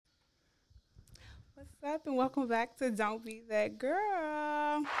What's up, and welcome back to Don't Be That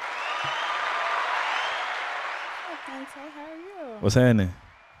Girl. Hey, how are you? What's happening?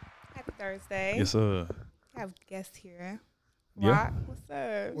 Happy Thursday. Yes, sir. I have guests here. Yeah. Rock, what's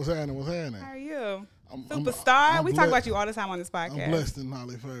up? What's happening? How are you? I'm Superstar. We talk blessed. about you all the time on this podcast. I'm blessed and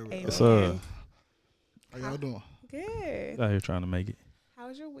highly favored. Amen. Yes, sir. How y'all doing? Good. Out here trying to make it. How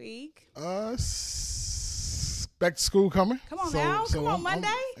was your week? Back to school coming. Come on now. Come on, Monday.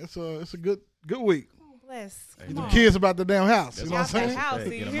 It's a good week. Come on, bless. Hey, Come The on. kids about the damn house. That's You know what I'm Out saying? that house, Hey, so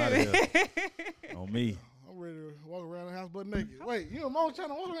get you 'em hear outta me? On me. I'm ready to walk around the house but naked. Wait, you know, mom trying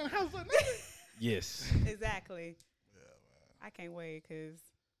to walk around the house but naked? Yes. Exactly. I can't wait because,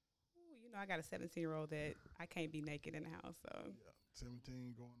 you know, I got a 17-year-old that I can't be naked in the house. So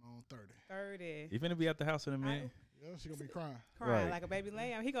 17 going on 30. 30. You finna be at the house in a minute. Yeah, she gonna be crying. Crying Right. like a baby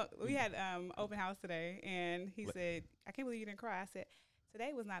lamb. We had open house today, and he said, "I can't believe you didn't cry." I said,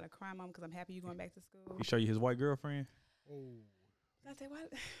 "Today was not a cry, Mom, because I'm happy you're going back to school." He show you his white girlfriend? Oh, I said,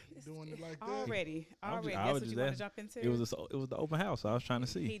 "What? you doing it like that? Already. I was That's what just you want to asking. jump into?" It was the open house. I was trying to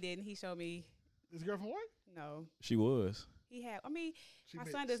see. He didn't. He showed me. This girl from white? No, She was. he had. I mean, She my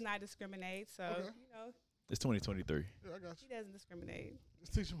mixed. son does not discriminate, so Okay. you know It's 2023. Yeah, I got he you. doesn't discriminate.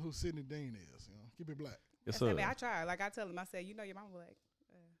 Just teach him who Sidney Dean is. You know, keep it black. Yes, I sir. mean, I tried. Like I tell him, I said, "You know, your mama black."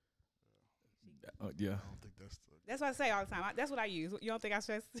 Yeah. I don't think that's That's what I say all the time. That's what I use. You don't think I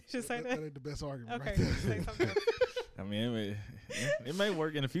should say that that? ain't the best argument. Okay, Right there. say something else. I mean, it may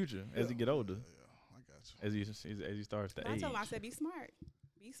work in the future as he get older. Yeah, I got you. As he starts to I age. told him, I said, "Be smart.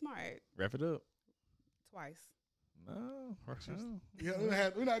 Be smart." Wrap it up. Twice. No. Yeah,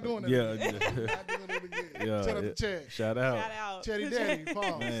 we're not doing that. Yeah. again. We're not doing it again. Yeah, Shout out yeah. to Chad. Shout out. Shout out. Chatty Daddy.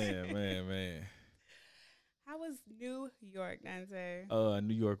 Pause. Man. How was New York, Dante?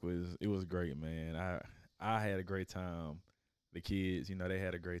 New York was great, man. I had a great time. The kids, you know, they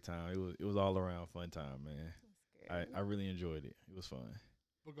had a great time. It was all around fun time, man. I really enjoyed it. It was fun.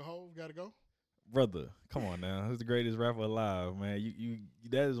 Book a hole. Gotta go. Brother, come on now. He's the greatest rapper alive, man. You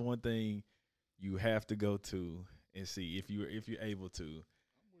that is one thing you have to go to and see if you're able to.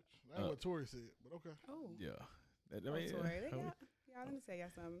 That's what Tori said, but okay. Oh, Yeah. Sorry. Y'all, let me tell y'all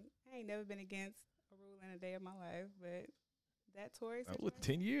something. I ain't never been against a rule in a day of my life, but that Tory situation,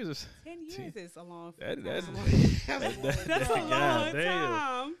 10 years is 10 years is a long that's time. that's a long God damn.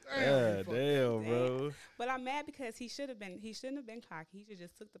 time. God damn, bro. But I'm mad because he shouldn't have been cocky. He should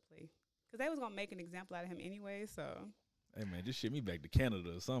just took the plea. Because they was going to make an example out of him anyway, so. Hey man, just ship me back to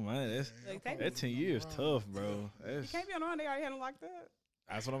Canada or something. Like, That 10 years tough, bro. You can't be on the run. They already had him locked up.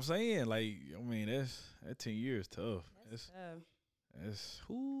 That's what I'm saying. Like, I mean, that 10 years tough. That's tough. That's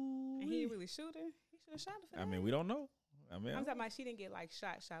And he didn't really shoot her. He should have shot her for that. I mean, we don't know. I mean, I'm talking about she didn't get like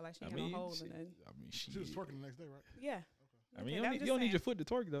shot like she had no hole in it. I mean, She was twerking the next day, right? Yeah. I mean, Okay, you don't need your foot to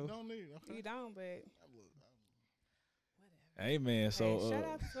twerk though. Don't need. Okay. You don't, but Hey man, so hey, shout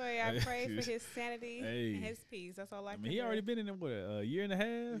out to Toy. I pray for his sanity Hey. and his peace. That's all I I can mean, he do. already been in there what a year and a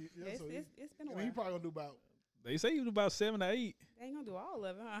half. Yeah, so It's been a he while. probably gonna do about. They say he was about 7 or 8. They ain't gonna do all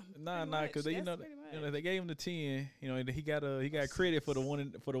of it, huh? Nah, Pretty because much. they That's pretty much. they gave him the 10. You know, he got credit for the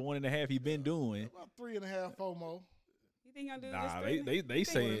 1.5 he been doing. About 3.5, 4 more. You think he'll do Nah, this? they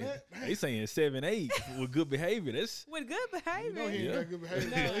saying they saying 7, 8 with good behavior. That's with good You behavior. know he ain't Yeah. got good behavior.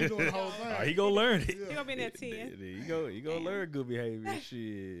 No. So he doing the whole thing. he gonna learn it. He gonna be in that 10. You go learn good behavior.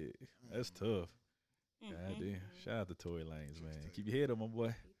 Shit, that's tough. God damn. Shout out to Tory Lanez, man. Keep your head up, my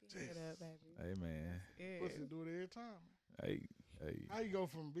boy. Keep your head up, baby. Hey man. Yeah. Pussy do it every time. Hey. How you go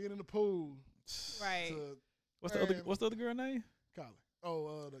from being in the pool Right. to What's the other girl name? college?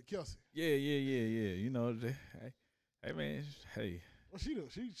 Oh, the Kelsey. Yeah. You know, hey man, hey. What she do?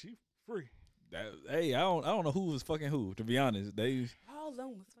 She free. I don't know who was fucking who. To be honest, All of them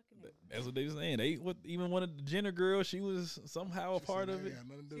was fucking. that's what they was saying. Even one of the Jenner girls, she was somehow a part of it.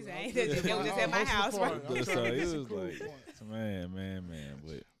 She said, "Ain't that just at my house, right?" So it was like, man.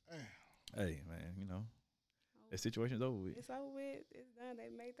 But hey, man, you know, that situation's over with. It's over with. It's done. They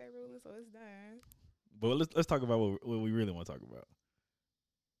made their ruling, so it's done. But let's talk about what we really want to talk about.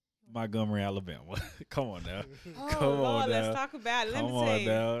 Montgomery, Alabama. Come on now. Oh, Come on Lord, now. let's talk about it. Let Come me on tell you.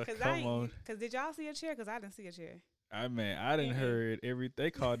 now. Because Come on. Because did y'all see a chair? Because I didn't see a chair. I didn't heard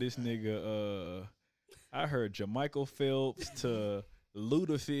they called this nigga I heard Jermichael Phelps to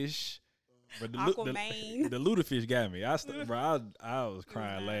LudaFISH. But Aquaman. the LudaFISH got me. I was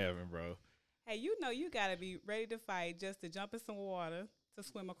crying laughing, bro. Hey, you know you got to be ready to fight just to jump in some water to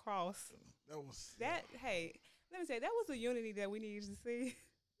swim across. Hey, let me say, that was a unity that we needed to see.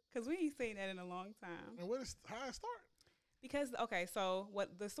 Because we ain't seen that in a long time. And how it start? Because, okay, so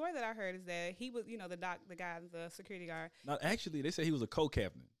what the story that I heard is that he was, the guy, the security guard. No, actually, they said he was a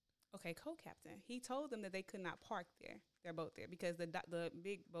co-captain. okay, co-captain. He told them that they could not park their boat there because the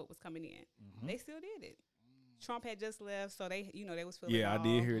big boat was coming in. They still did it. Trump had just left, so they, they was feeling I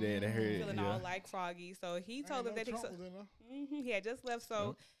did hear that. I heard feeling all like froggy. So he told them that he had just left.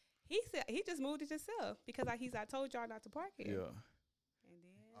 So he said he just moved it himself because I told y'all not to park here. Yeah. And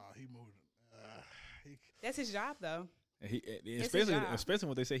then he moved it. That's his job though. Especially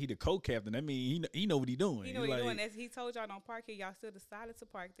when they say he the co-captain. I mean, he know what he doing. He know what he doing. As he told y'all don't park here, y'all still decided to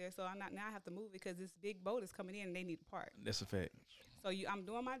park there. So now I have to move because this big boat is coming in and they need to park. That's a fact. So I'm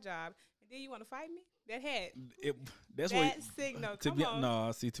doing my job, and then you want to fight me? That hat. That's that signal. To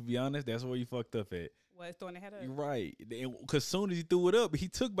be honest, that's where you fucked up at. Was throwing the head up. You're right. Because soon as he threw it up, he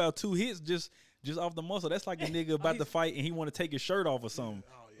took about 2 hits just off the muscle. That's like a nigga about to fight and he want to take his shirt off or something.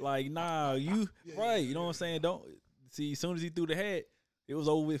 Like, nah, you right. You know what I'm saying? Don't see. As soon as he threw the hat, it was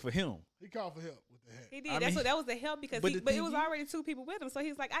over with for him. He called for help with the hat. He did. That was the help because but it was already 2 people with him. So he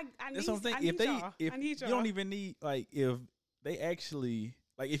was like, I need y'all. You don't even need if they actually.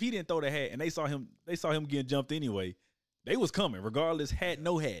 Like if he didn't throw the hat and they saw him getting jumped anyway, they was coming regardless, hat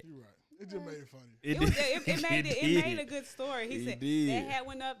no hat. You're right. It just made it funny. It made a good story. He said that hat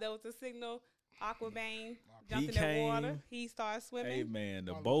went up. That was the signal. Aquabane jumped in the water. He started swimming. Hey man,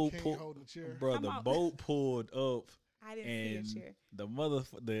 the boat pulled up. I didn't see a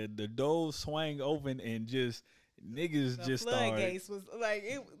chair. The door swang open and just niggas the just started. Floodgates was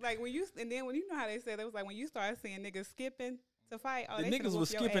like when you know how they said it was like when you started seeing niggas skipping. To fight. The niggas was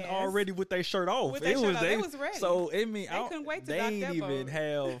skipping already with their shirt off. They was ready. So I mean, they couldn't wait to dock that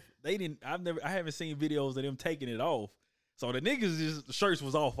boat. I haven't seen videos of them taking it off. So the niggas the shirts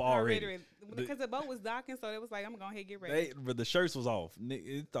was off already. Because the boat was docking, so it was like I'm gonna go ahead and get ready. But the shirts was off.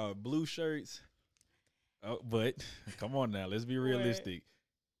 It thought blue shirts. But come on now, let's be realistic.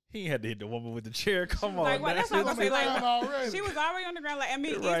 He had to hit the woman with the chair. Come on, like, well, that's what I'm gonna say. She was already on the ground. Like I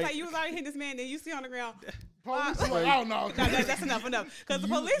mean, it's like you was already hitting this man. Then you see on the ground. Police like, oh no, that's enough. Because the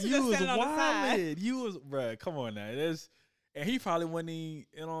police was just standing on the side. You was, bruh, come on now. And he probably wouldn't even,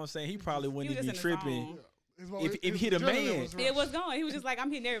 you know what I'm saying? He probably wouldn't even be tripping. If he hit a man, it was going. He was just like, I'm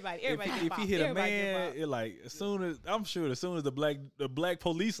hitting everybody. If he hit a man, it like as soon as the black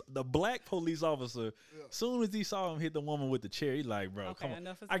police officer, as soon as he saw him hit the woman with the chair, he like, bro, come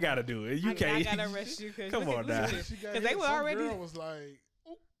on, I gotta do it. You can't. I gotta arrest you. Come on now. Because they were already. Girl was like,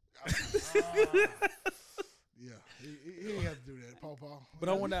 yeah, he didn't have to do that, Paw. But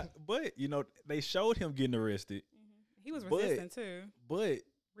I want that. But they showed him getting arrested. He was resisting too. But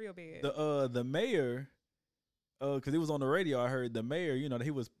real bad. The mayor, because it was on the radio, I heard the mayor.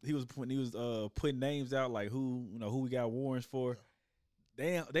 He was putting names out like who we got warrants for.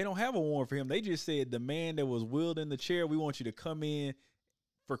 They don't have a warrant for him. They just said the man that was wielding the chair. We want you to come in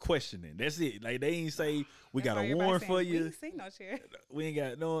for questioning. That's it. Like they ain't say we got a warrant for you. We ain't seen no chair. We ain't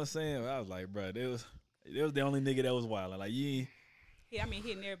got. Know what I'm saying? I was like, bro, it was the only nigga that was wild. Like you. Yeah, I mean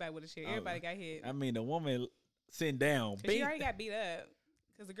hitting everybody with a chair. Everybody got hit. I mean the woman sitting down. She already got beat up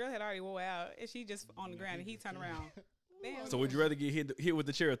because the girl had already wore out and she just on the ground and he turned around. Bam. So would you rather get hit with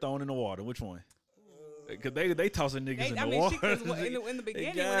the chair or thrown in the water? Which one? Because they tossing niggas in the water. In the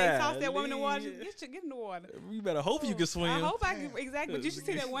beginning, when they tossed that woman in the water, get in the water. You better hope you can swim. I hope I can. Exactly. But you should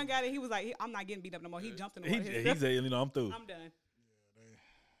see that one guy that he was like, I'm not getting beat up no more. He jumped in the water. He said, I'm through. I'm done.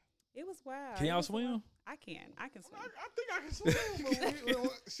 It was wild. Can y'all swim? I can swim. I think I can swim.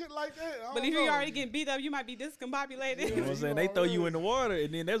 But shit like that. But if you're already getting beat up, you might be discombobulated. You know what I'm saying? They throw you in the water,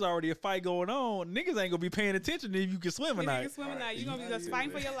 and then there's already a fight going on. Niggas ain't gonna be paying attention if you can swim or not. You can swim or not. You're gonna be just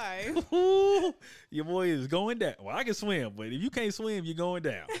fighting for your life. Your boy is going down. Well, I can swim, but if you can't swim, you're going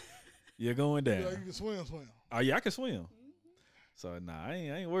down. You're going down. Yeah, you can swim. Oh yeah, I can swim. So I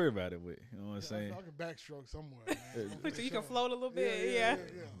ain't worried about it. With you know what I'm saying? I can backstroke somewhere. Man. So you can float a little bit. Yeah.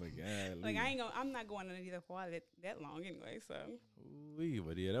 But God, like I'm not going underneath the water that long anyway. So.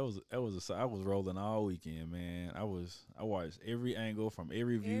 But yeah, I was rolling all weekend, man. I watched every angle from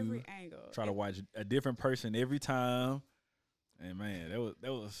every view. Every angle. Try to watch a different person every time. And man,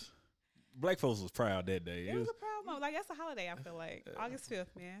 that was Black folks was proud that day. It was a proud moment. Like that's a holiday. I feel like August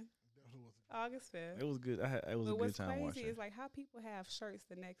 5th, man. August 5th. It was good. It was a good time watching. What's crazy is like how people have shirts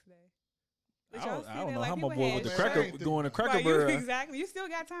the next day. I don't know how my boy with the cracker going to Cracker Barrel. Exactly. You still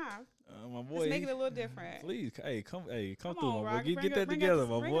got time. My boy. Just make it a little different. Please, come on, through, my boy. Get that together, my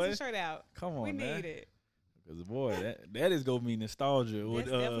boy. Bring us a shirt out. Come on, we man. need it. Because boy, that is gonna be nostalgia. That's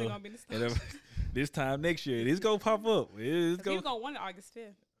definitely gonna be nostalgia. This time next year, it's gonna pop up. People gonna want it August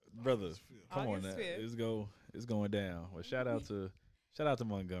 5th. Brother, come on now. 5th. It's going down. Well, shout out to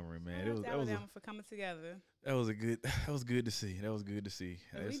Montgomery, man. That was for coming together. That was good to see.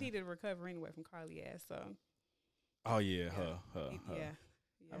 We needed a recovery anyway from Carly ass. So. Oh yeah, her. Yeah.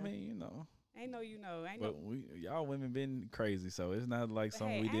 Yeah. I mean, you know. Ain't no, But y'all women been crazy, so it's not like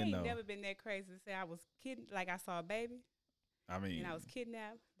something we didn't know. I ain't never been that crazy to say I was kidnapped. Like I saw a baby. I mean, and I was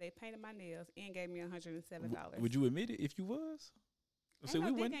kidnapped. They painted my nails and gave me $107. Would you admit it if you was? See,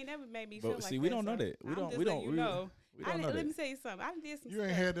 we ain't never made me feel like see, we don't know that. We don't know that. Let me tell you something. I did some. You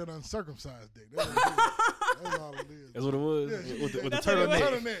ain't had that uncircumcised dick. That's all it is. That's what it was. Yeah, with the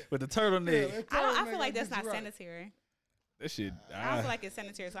turtleneck. With the turtleneck. I feel like that's not sanitary. That shit. I feel like it's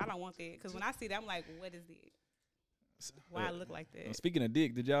sanitary, so I don't want that. Because when I see that, I'm like, what is it? Why I look like that? Speaking of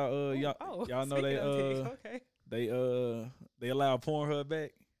dick, did y'all y'all know they allowed Pornhub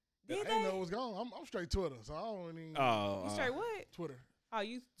back? I didn't know it was gone. I'm straight Twitter, so I don't even. You straight what? Twitter. Oh,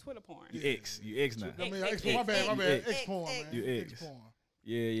 you Twitter porn. You X now. I mean, my bad. X porn, man. You X porn.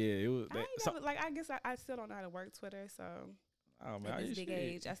 Yeah. It was. I guess I still don't know how to work Twitter, so. Oh man, at this big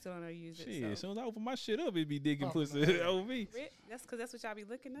age, I still don't know how to use it. Shit, so. as soon as I open my shit up, it be digging pussy over me. That's because that's what y'all be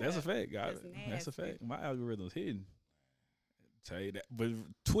looking at. That's a fact, guys. That's a fact. My algorithm's hidden. Tell you that, but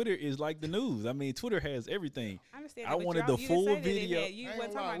Twitter is like the news. I mean, Twitter has everything. I understand. I wanted the full video. You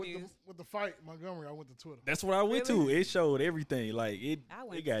went with the fight Montgomery. I went to Twitter. That's what I went to. It showed everything. Like it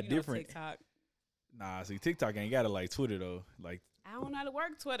got different. TikTok. Nah, see, TikTok ain't got it like Twitter though. Like I don't know how to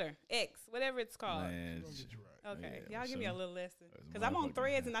work Twitter, X, whatever it's called. Man, okay, y'all give me a little lesson because I'm on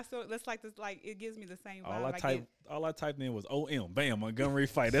Threads and I still like this. Like it gives me the same vibe. All I typed in was OM, bam, Montgomery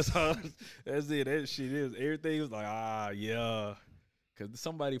fight. That's all. That's it. That shit is everything was like yeah. Cause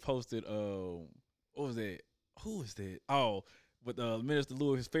somebody posted what was that? Who was that? Oh, with Minister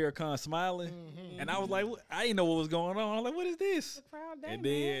Louis Farrakhan smiling, and I was like, I didn't know what was going on. I'm like, what is this? It's a proud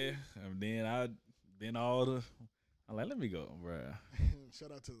day, then all the, I'm like, let me go, bro.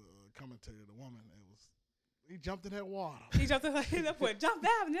 Shout out to the commentator, the woman. He jumped in that water. He jumped in that water. Jumped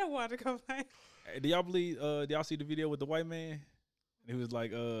out in that water. Do y'all believe? Do y'all see the video with the white man? He was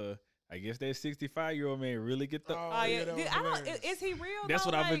like, I guess that 65-year-old man really get the. Oh yeah, is he real? That's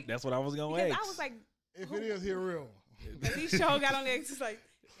though? That's what I was gonna ask. I was like, if it is, he real. He sure got on there. It's just like,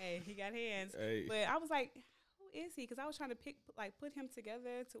 hey, he got hands. Hey. But I was like, who is he? Because I was trying to put him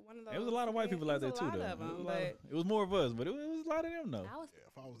together to one of those. There was a lot of white people out there too, though. It was more of us, but it was a lot of them, though.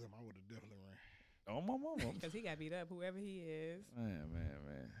 If I was him, I would have definitely ran. Oh my mama. Because he got beat up, whoever he is. Man.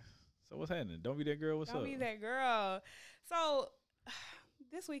 So what's happening? Don't be that girl. What's up? Don't be that girl. So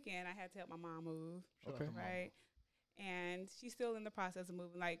this weekend I had to help my mom move. Okay. Right. And she's still in the process of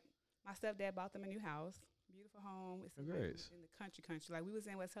moving. Like my stepdad bought them a new house. Beautiful home. It's in the country. Like we was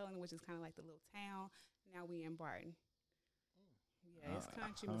in West Helena, which is kind of like the little town. Now we in Barton. Yeah, it's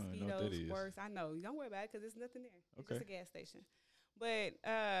country. Mosquitoes, worse. I know. Don't worry about it because there's nothing there. It's just a gas station. But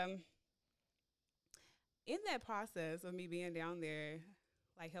in that process of me being down there,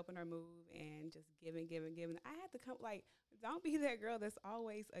 like helping her move and just giving, I had to come like, don't be that girl that's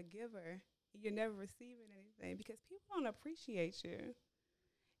always a giver. You're never receiving anything because people don't appreciate you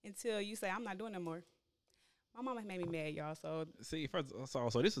until you say, I'm not doing no more. My mama made me mad, y'all. So see,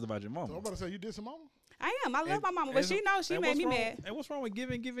 so this is about your mama. So I'm about to say you did some mama. I am. I love my mama, but she knows she made me mad. And what's wrong with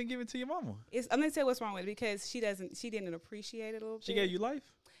giving to your mama? I'm gonna tell you what's wrong with it because she didn't appreciate it a little bit. She gave you life.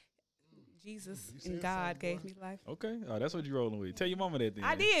 Jesus and God gave me life. Okay, that's what you rolling with. Tell your mama that then.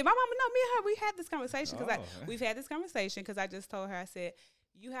 I did. My mama know me and her. We had this conversation because we've had this conversation because I just told her. I said,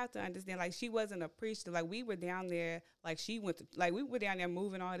 you have to understand. Like she wasn't appreciative. Like we were down there. Like we were down there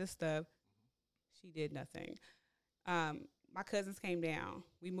moving all this stuff. She did nothing. My cousins came down.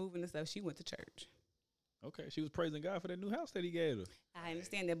 We moving and stuff. She went to church. Okay, she was praising God for that new house that he gave her. I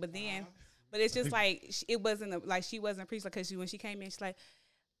understand that, but it's just like it wasn't like she wasn't appreciative because when she came in, she's like,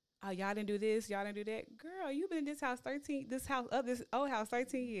 oh, y'all didn't do this, y'all didn't do that. Girl, you've been in this old house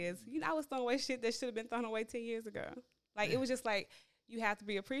 13 years. You know, I was throwing away shit that should have been thrown away 10 years ago. Like, it was just like, you have to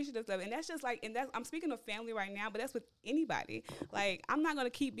be appreciative of it. And that's just like, I'm speaking of family right now, but that's with anybody. Like, I'm not going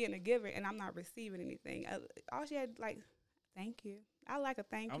to keep being a giver and I'm not receiving anything. All she had, like, thank you. I like a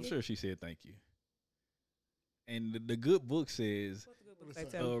thank you. I'm sure she said thank you. And the good book says,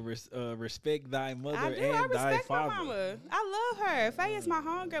 respect thy mother and thy father. My mama. I love her. Faye is my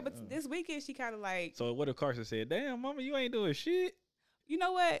homegirl, but this weekend she kind of like. So what if Carson said, damn, mama, you ain't doing shit? You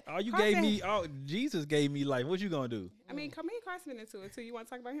know what? Jesus gave me life. What you gonna do? I mean, me and Carson been into it too. You want to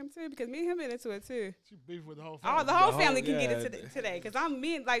talk about him too? Because me and him been into it too. She beef with the whole family. The whole family can get it today. Because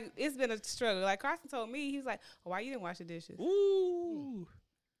like, it's been a struggle. Like Carson told me, he was like, oh, why you didn't wash the dishes? Ooh.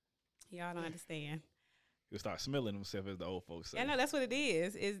 Y'all don't understand. He'll start smelling himself, as the old folks say. I know that's what it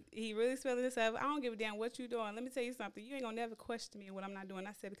is. Is he really smelling himself? I don't give a damn what you doing. Let me tell you something. You ain't gonna never question me what I'm not doing.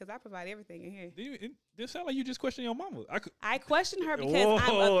 I said because I provide everything in here. It sound like you just questioning your mama. I question her because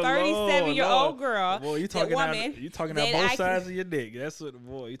I'm a 37-year-old girl. Boy, you talking out both sides of your dick. That's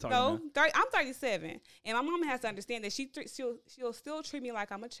what you talking about. I'm 37, and my mama has to understand that she'll still treat me like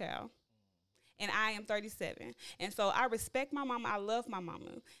I'm a child. And I am 37. And so I respect my mama. I love my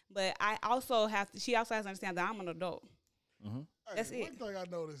mama. But I also she also has to understand that I'm an adult. Mm-hmm. That's it. One thing I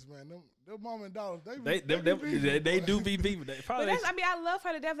noticed, man, them mom and daughters, they do be beefing. I love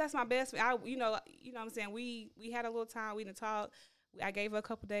her to death. That's my best. You know what I'm saying? We had a little time. We didn't talk. I gave her a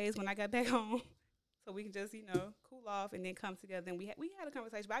couple days when I got back home. So we can just, cool off and then come together. And we had a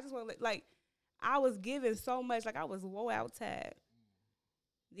conversation. But I just want to, I was given so much. I was wore out tired.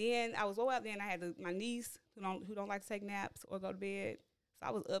 Then I was woke up. Then I had my niece who don't like to take naps or go to bed. So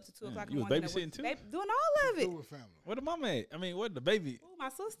I was up to 2 o'clock in the morning. You was babysitting too? Doing all of it. Where the mama at? I mean, what the baby? Ooh, my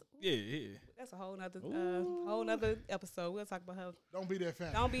sister. Yeah. That's a whole nother episode. We'll talk about her. Don't be that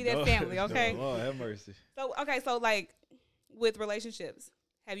family. Don't be that family, okay? Lord have mercy. So with relationships,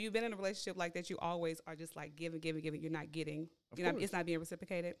 have you been in a relationship like that? You always are just giving. You're not getting. It's not being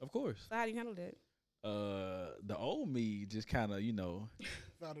reciprocated. Of course. So how do you handle that? The old me just kind of,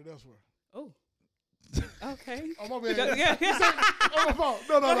 found it elsewhere. Oh. Okay. Oh, my bad. Yeah. On my phone.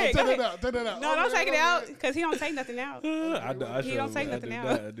 No, take that out. No, don't take it out because he don't take nothing out. He don't take nothing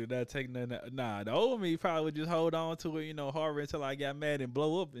out. I do not take nothing out. Nah, the old me probably would just hold on to it, harder until I got mad and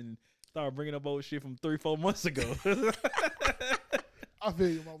blow up and start bringing up old shit from 3-4 months ago. I feel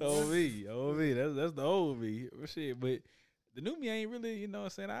you, my boy. Old me. That's the old me. Shit, but the new me ain't really,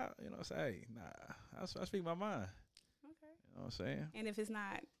 hey, I speak my mind. Okay. You know what I'm saying? And if it's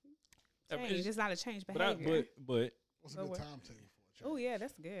not change, it's not a change behavior. But what's a good timetable for a change? Oh yeah,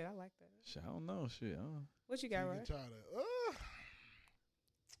 that's good. I like that. Shit, I don't know. Shit. What you got, right? Got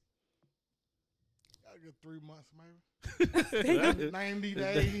a good 3 months, maybe. 90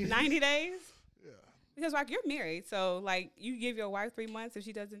 days. 90 days? Yeah. Because you're married, so you give your wife 3 months if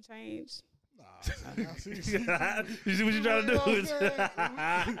she doesn't change. See you see what you trying to do?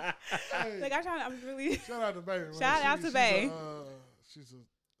 I'm really shout out to Baby. Shout out to Babe. She's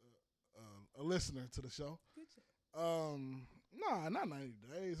a listener to the show. Nah, not 90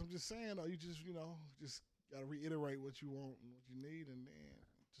 days. I'm just saying though, you just gotta reiterate what you want and what you need, and then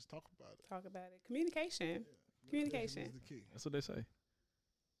just talk about it. Communication. Yeah, communication is the key. That's what they say.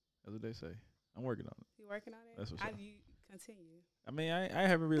 I'm working on it. You working on it? That's what's How up. do you continue? I mean, I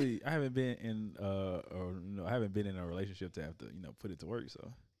haven't been in I haven't been in a relationship to have to put it to work.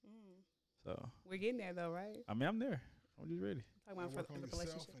 So we're getting there though, right? I mean, I'm there. I'm just ready. Talking about for the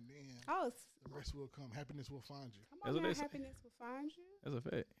relationship, and then the rest will come. Happiness will find you. Come on, happiness will find you. That's a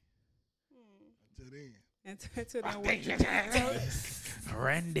fact. Until then.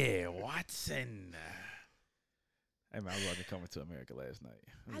 Randy Watson. Hey man, I was watching Coming to America last night.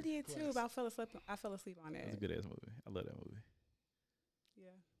 I did too, but I fell asleep on it. It's a good ass movie. I love that movie.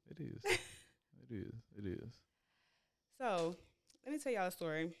 Yeah. It is. It is. So, let me tell y'all a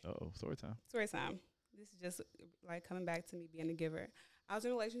story. Story time. Story time. This is just coming back to me being a giver. I was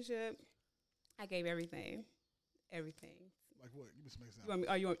in a relationship. I gave everything. Like what? Give me some examples.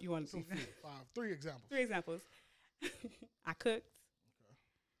 You want to see 3 examples. 3 examples. I cooked. Okay.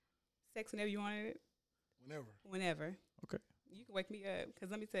 Sex whenever you wanted it. Whenever. Okay. You can wake me up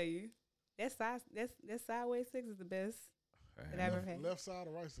because let me tell you, that sideways sex is the best that I ever had. Left side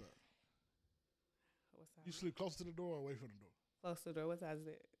or right side? What side? You sleep close to the door or away from the door? Close to the door. What side is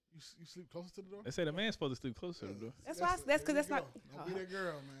it? You sleep closer to the door? They say the man's supposed to sleep closer to the door. That's why. That's because that's not. Don't be that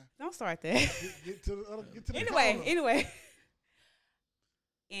girl, man. Don't start that. Get to the Anyway.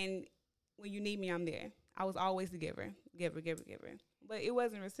 And when you need me, I'm there. I was always the giver. But it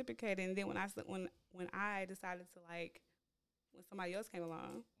wasn't reciprocated. And then when I decided to when somebody else came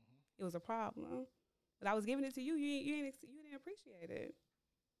along, it was a problem. But I was giving it to you. You didn't appreciate it.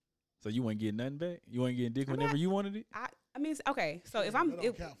 So you weren't getting nothing back? You weren't getting dick whenever you wanted it? I mean, okay. So if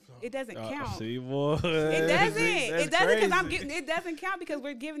it doesn't count. See, boy. It doesn't because I'm getting. It doesn't count because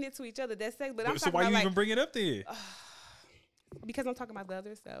we're giving it to each other. That's sex. But I'm so talking why you even bring it up then? Because I'm talking about the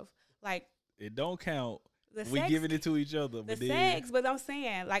other stuff. It don't count. We giving it to each other. The sex, but I'm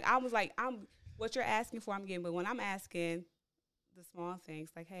saying I'm what you're asking for. I'm getting, but when I'm asking the small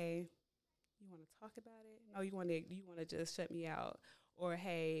things hey, you want to talk about it? No, you want to just shut me out, or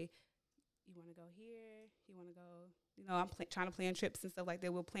hey, you want to go here? You want to go? I'm trying to plan trips and stuff like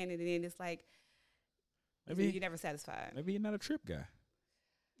that. We'll plan it, and then it's maybe you're never satisfied. Maybe you're not a trip guy.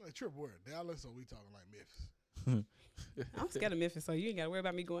 Like trip where? Dallas, or we talking like Memphis? I'm scared of Memphis, so you ain't got to worry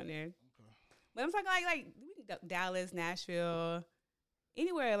about me going there. But I'm talking like we can go Dallas, Nashville,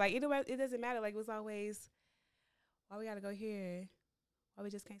 anywhere. Like anywhere, it doesn't matter. Like it was always, why we gotta go here? Why we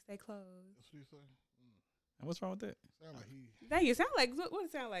just can't stay close? That's what you say. And what's wrong with that? Sound like he. Dang, it sound like what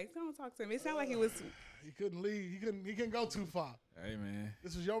it sound like? Don't talk to me. It sound like he was. He couldn't leave. He couldn't go too far. Hey man,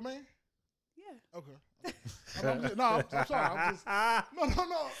 this was your man. Yeah. Okay. I'm sorry. I'm just no.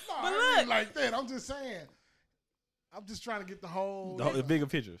 But I ain't like that. I'm just saying. I'm just trying to get the whole the bigger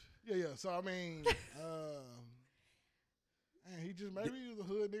picture. Yeah. So I mean, man, he just maybe he was a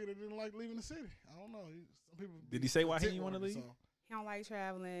hood nigga that didn't like leaving the city. I don't know. Some people. Did he say why he didn't want to leave? So. He don't like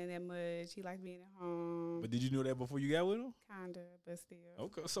traveling that much. He likes being at home. But did you know that before you got with him? Kinda, but still.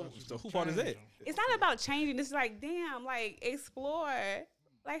 Okay, so who part is that? It's not about changing. It's like, damn, like explore.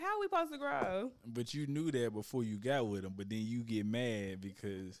 Like, how are we supposed to grow? But you knew that before you got with him. But then you get mad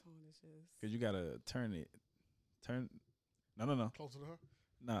because you gotta turn. No. Closer to her.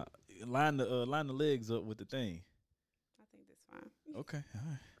 Nah, line the legs up with the thing. I think that's fine. Okay, all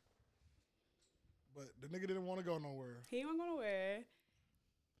right. But the nigga didn't want to go nowhere. He wasn't going nowhere.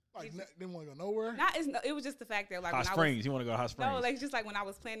 Like, didn't want to go nowhere? It was just the fact that, like, Hot Springs. You want to go to Hot Springs? No, like, just like when I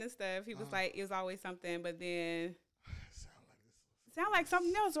was planning stuff, he was like, it was always something, but then. Sound like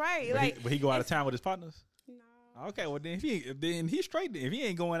something else, right? But he go out of town with his partners? No. Okay, well, then he's straight. If he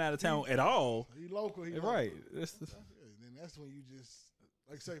ain't going out of town at all. He local. He right. Then that's when you just,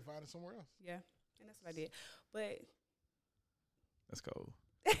 like say, find it somewhere else. Yeah, and that's what I did. But. That's cold.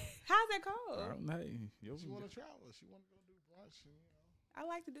 How's that cold? Hey, she want to travel. She want to go do brunch. And, I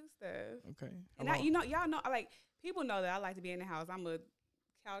like to do stuff. Okay. And y'all know, like people know that I like to be in the house. I'm a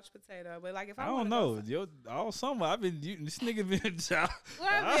couch potato, but like if I don't know, all summer I've been this nigga been.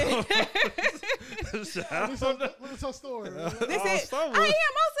 What's her story? I am most of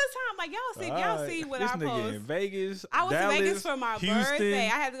the time. Like y'all see what I post. In Vegas. I was Dallas, in Vegas for my Houston. birthday. I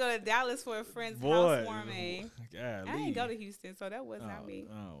had to go to Dallas for a friend's housewarming. I didn't go to Houston, so that was not me.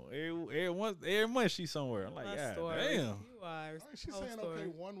 Every month she's somewhere. I'm like, God damn. You are. She's saying okay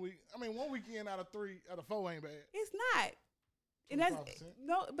 1 week. I mean, 1 weekend out of 4 ain't bad. It's not. And that's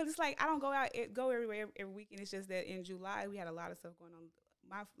no, but it's like I don't go everywhere every weekend. It's just that in July we had a lot of stuff going on.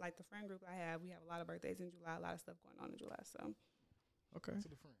 The friend group I have, we have a lot of birthdays in July, a lot of stuff going on in July. So okay, to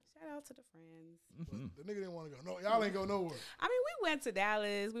the friends. Shout out to the friends. Mm-hmm. The nigga didn't want to go. No, y'all ain't go nowhere. I mean, we went to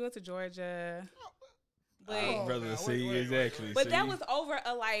Dallas, we went to Georgia, but brother, exactly. But that was over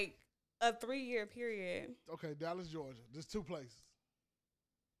a 3-year period. Okay, Dallas, Georgia. There's 2 places.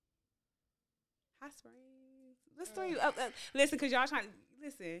 Hot Springs. Listen, because y'all trying to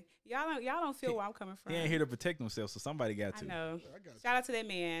listen. Y'all don't feel where I'm coming from. He ain't here to protect himself, so somebody got to. I know. Yeah, I got Shout out to that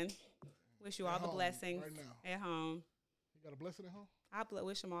man. Wish you all the home blessings right now. at home. You got a blessing at home? I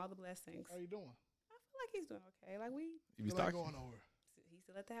wish him all the blessings. How you doing? I feel like he's doing okay. Like You be still going nowhere. He's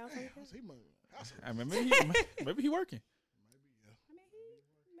still at the house. I mean, maybe he working. Maybe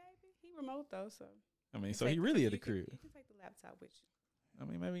he remote though. So I mean, so he really at the crib. You can take the laptop with you. I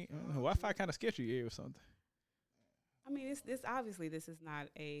mean, maybe Wi-Fi kind of sketchy here or something. I mean, this obviously this is not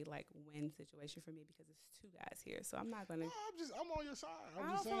a win situation for me because it's 2 guys here, so I'm not gonna. No, I'm on your side.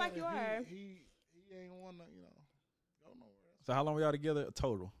 I don't feel like you are. He ain't want to go nowhere. So how long were y'all together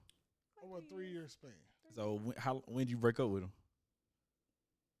total? Over a 3-year span. So when did you break up with him?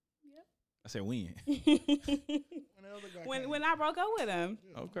 Yep. I said when. when I broke up with him.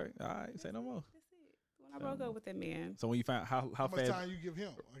 Yeah. Okay, all right. Say no more. That's it. When I broke up with that man. So when you found how much fast time you give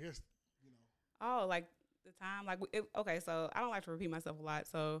him? I guess Oh, like the time, okay. So I don't like to repeat myself a lot.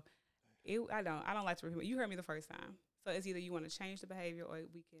 So I don't like to repeat. You heard me the first time. So it's either you want to change the behavior or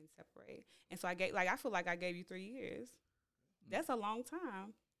we can separate. And so I feel like I gave you 3 years. That's a long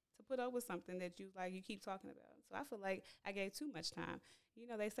time to put up with something that you keep talking about. So I feel like I gave too much time. You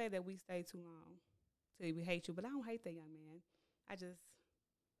know, they say that we stay too long till we hate you, but I don't hate that young man.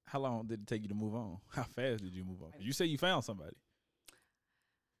 How long did it take you to move on? How fast did you move on? You say you found somebody.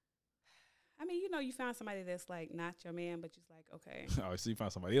 I mean, you found somebody that's not your man, but you're okay. Oh, so you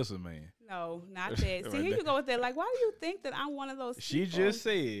found somebody else's man. No, not that. See, here you go with that. Why do you think that I'm one of those She people? just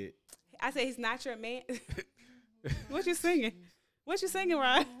said. I said he's not your man. What you singing? What you singing,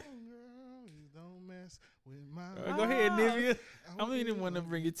 Ryan? Go ahead, Nivea. I'm the one to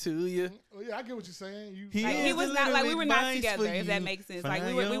bring it to you. Oh yeah, I get what you're saying. He was not we were not together. If that makes sense,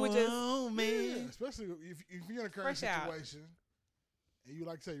 we were just man. Especially if you're in a current situation, and you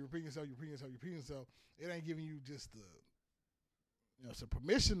say you repeat yourself, it ain't giving you just the some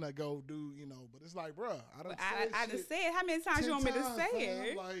permission to go do But it's like, bruh, I just said how many times you want me to say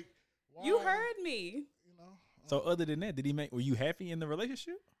it? Like, why? You heard me. So other than that, were you happy in the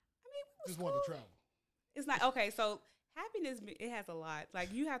relationship? I mean, we just wanted to travel. It's not okay. So happiness, it has a lot.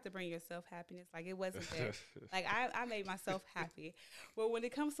 Like, you have to bring yourself happiness. Like, it wasn't that. Like, I made myself happy. But when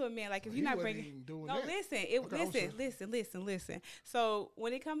it comes to a man, like, if you're not bringing, listen. So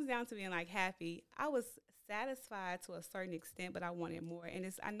when it comes down to being like happy, I was satisfied to a certain extent, but I wanted more. And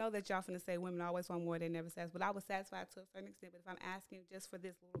I know that y'all finna say women always want more, they never satisfied, but I was satisfied to a certain extent. But if I'm asking just for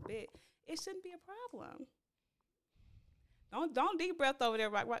this little bit, it shouldn't be a problem. Don't deep breath over there,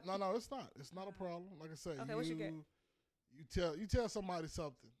 right? No, it's not. It's not a problem. Like I said, okay, what you get? You tell somebody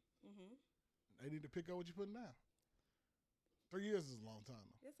something. Mm-hmm. They need to pick up what you're putting down. 3 years is a long time,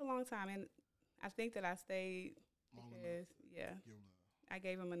 though. It's a long time, and I think that I stayed because I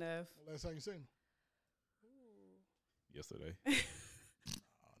gave him enough. Well, last time you seen him? Yesterday. No.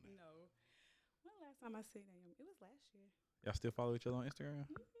 When the last time I seen him? It was last year. Y'all still follow each other on Instagram?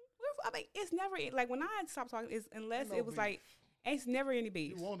 Mm-hmm. I mean, it's never like when I stop talking. Unless it was beef. Like it's never any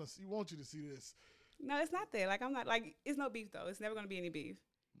beef. He want you to see this. No, it's not there. Like I'm not like it's no beef though. It's never gonna be any beef.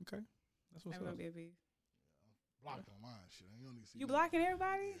 Okay, that's what's never gonna be a beef. Blocked on mine, shit. You don't need to see. You blocking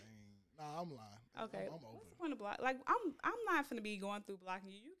everybody? Nah, I'm lying. Okay. I'm open. What's the point of block? Like I'm not finna be going through blocking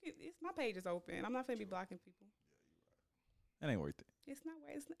you. It's my page is open. I'm not finna be blocking people. That ain't worth it. It's not.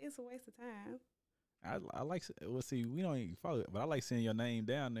 It's a waste of time. I like. Well, see, we don't even follow it, but I like seeing your name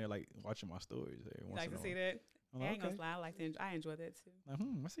down there, like watching my stories. You like to see that? I ain't gonna lie. I enjoy that too.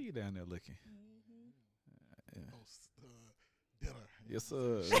 I see you down there looking. Yeah. Dinner. Yes,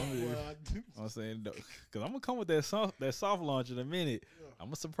 sir. I'm saying, because I'm gonna come with that soft launch in a minute. Yeah.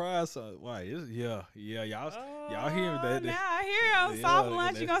 I'm a surprise. Why? Y'all hear that? Now I hear him. Soft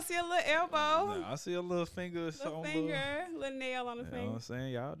launch. You gonna see a little elbow. I see a little finger. Little nail on the finger. You know what I'm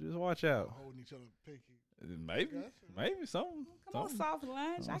saying? Y'all just watch out. Holding each other pinky. Maybe something. Come on, soft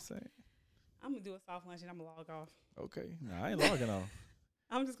lunch. I'm gonna do a soft lunch and I'm gonna log off. Okay. No, I ain't logging off.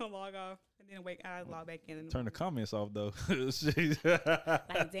 I'm just gonna log off and then I log back in. Turn the comments off though.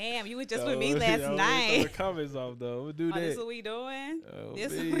 Like, damn, you was just with me last night. Turn the comments off though. We'll do that. This what we doing? I'm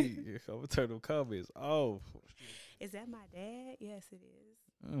gonna turn the comments off. Is that my dad? Yes, it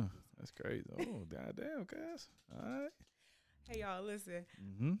is. That's crazy. Oh, damn, guys. All right. Hey y'all, listen.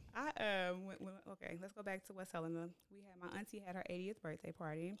 Mm-hmm. Okay, let's go back to West Helena. My auntie had her 80th birthday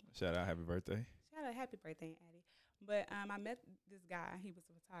party. Shout out, happy birthday. Shout out, happy birthday, Addie. But I met this guy. He was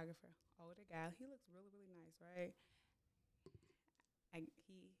a photographer, older guy. He looks really, really nice, right?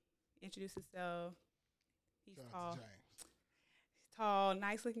 He introduced himself. He's tall. He's tall,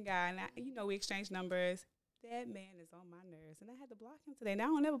 nice looking guy. And we exchanged numbers. That man is on my nerves, and I had to block him today. Now I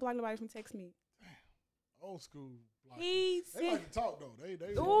don't ever block nobody from text me. Damn. Old school. They like to talk though. They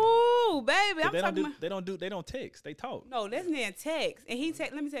ooh, baby. They don't text. They talk. No, that's in text. And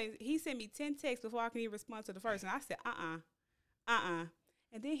let me tell you, he sent me 10 texts before I can even respond to the first. And I said,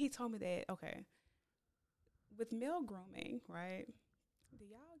 And then he told me that, okay, with male grooming, right? Do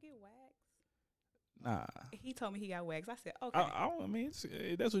y'all get waxed? Nah. He told me he got waxed. I said, okay. I mean,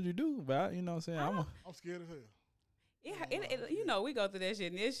 that's what you do, but you know what I'm saying? I'm scared as hell. Yeah, we go through that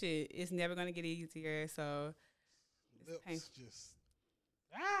shit, and this shit is never gonna get easier. So it's painful.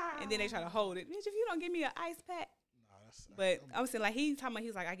 And then they try to hold it. Bitch, if you don't give me an ice pack. But I'm saying, like, he's talking about,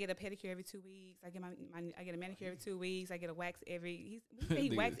 he's like, I get a pedicure every 2 weeks. I get a manicure every 2 weeks. I get a wax he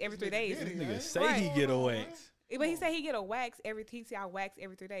wax every 3 days. This nigga say he get a wax. But he said he get a wax I wax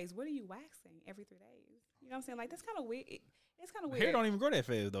every 3 days. What are you waxing every 3 days? You know what I'm saying? Like, that's kind of weird. It's kind of weird. Hair don't even grow that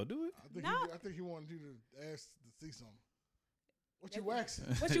fast, though, do it? I think he wanted you to ask to see something. What you waxing?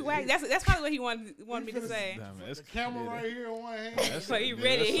 What you waxing? That's probably what he wanted me to say. The camera right here on one hand. So he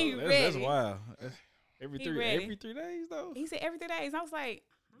ready. That's wild. Every 3 days though. He said every 3 days. I was like,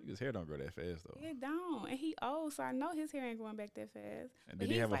 his hair don't grow that fast though. It don't, and he old, so I know his hair ain't growing back that fast. And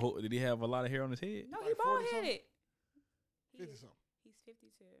did he have a lot of hair on his head? No, he bald headed. 50 something. He's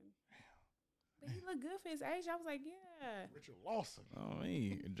 52. But he looked good for his age. I was like, yeah. Richard Lawson. Oh,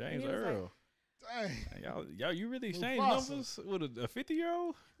 James Earl. Dang. Y'all, you really exchange numbers with a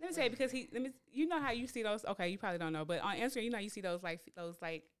 50-year-old? Let me tell you, because you know how you see those. Okay, you probably don't know, but on Instagram, you see those like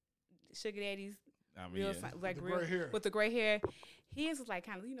sugar daddies. I mean, gray hair. With the gray hair. His was like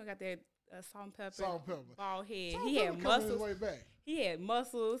kind of, got that salt and pepper, bald head. He had muscles. He had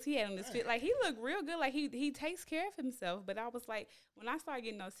muscles. He had on his fit. Like, he looked real good. Like, he takes care of himself. But I was like, when I started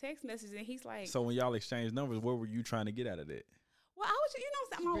getting those text messages, and he's like. So when y'all exchange numbers, what were you trying to get out of that? Well, I was,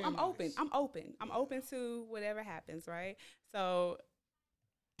 I'm open. I'm open. I'm open to whatever happens, right? So.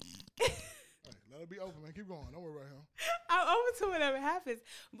 Let it be open, man. Keep going. Don't worry about him. I'm open to whatever happens.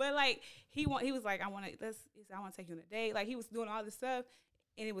 But like he was like, I want to take you on a date. Like, he was doing all this stuff,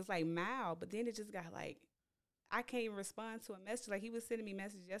 and it was like mild. But then it just got like, I can't even respond to a message. Like, he was sending me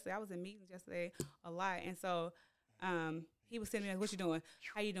messages yesterday. I was in meetings yesterday a lot, and so he was sending me, what you doing?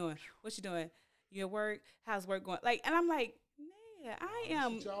 How you doing? What you doing? You at work? How's work going? Like, and I'm like, yeah, I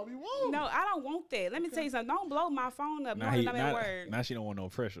am. That's what y'all be wanting. No, I don't want that. Let me tell you something. Don't blow my phone up. Now, I'm at work. Now she don't want no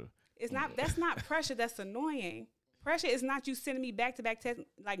pressure. It's not. That's not pressure. That's annoying. Pressure is not you sending me back-to-back text,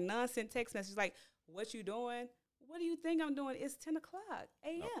 like nonsense text messages. Like, what you doing? What do you think I'm doing? It's 10 o'clock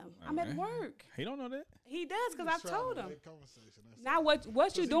a.m. I'm at work. He don't know that. He does because I've told him. Now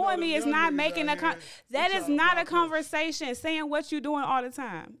What you doing me is not making a that is not a conversation. Saying what you doing all the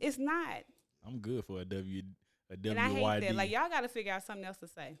time. It's not. I'm good for a WYD. And I hate that. Like, y'all got to figure out something else to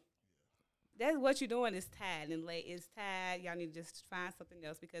say. That's what you're doing is tired and late. It's tired. Y'all need to just find something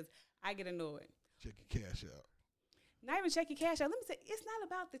else because I get annoyed. Check your cash out. Not even check your cash out. Let me say, it's not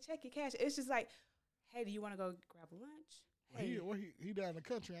about the check your cash. It's just like, hey, do you want to go grab lunch? Hey. He down in the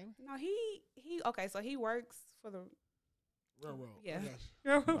country, ain't he? No, he okay, so he works for the railroad. Yeah.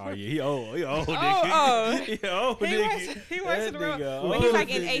 Oh yeah, he old. He old. He old. He works for the railroad. But he's like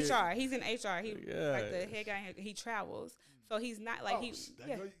in HR. He's in HR. He like the head guy. He travels. So he's not like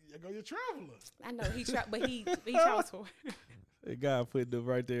There go your traveler. I know but he travels for. The guy put it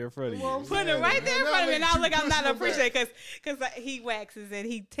right there in front of you. Put it right there in front of me. Now look, I'm not appreciating because he waxes and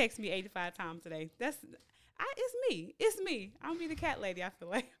he texts me 85 times today. It's me. It's me. I'm be the cat lady. I feel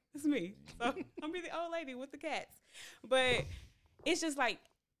like it's me. So I'm be the old lady with the cats. But it's just like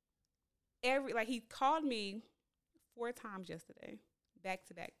he called me 4 times yesterday, back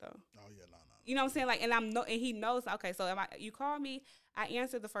to back though. Oh yeah, no. You know what I'm saying? Like, and he knows. Okay, so you called me. I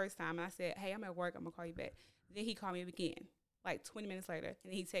answered the first time and I said, "Hey, I'm at work. I'm gonna call you back." Then he called me again. Like 20 minutes later,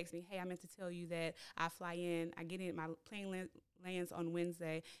 and he texts me, "Hey, I meant to tell you that I fly in. I get in. My plane lands on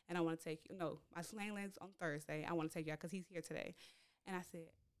Wednesday, and I want to take you. No, my plane lands on Thursday. I want to take you out because he's here today." And I said,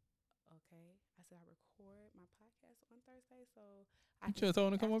 "Okay." I said, "I record my podcast on Thursday, so I just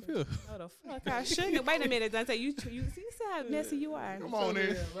told him to come up here." No, the fuck I shouldn't. Wait a minute, Dante. You see how messy you are. Come on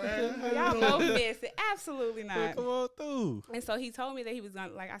in, man. Y'all both messy. Absolutely not. Come on through. And so he told me that he was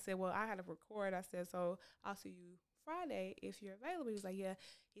gonna. Like I said, well, I had to record. I said, so I'll see you Friday if you're available. He was like, yeah.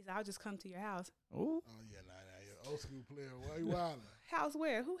 He said, I'll just come to your house. Ooh. Oh yeah, you're old school player. Why you wildin'? House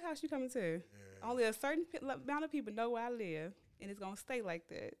where? Who house you coming to? Yeah. Only a certain amount of people know where I live, and it's gonna stay like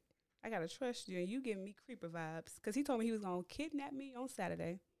that. I gotta trust you, and you giving me creeper vibes. Cause he told me he was gonna kidnap me on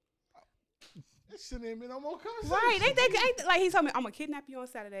Saturday. It shouldn't even be no more conversation. Right? They like he told me I'm gonna kidnap you on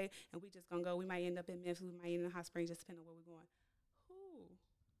Saturday, and we just gonna go. We might end up in Memphis. We might end up in Hot Springs, just depending on where we're going. Who?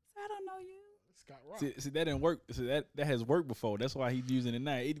 So I don't know you. Scott Rock. See, that didn't work. See, that has worked before. That's why he's using it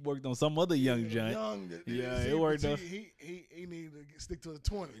now. It worked on some other young giant. It worked. He need to stick to the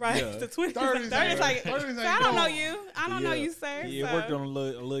 20. Right, yeah. the 20. 30s like, so I don't know you. I don't know you, sir. Yeah, it worked on a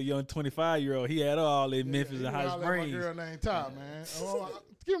little young 25-year-old. He had all in Memphis and High Springs. My girl named Ty, man.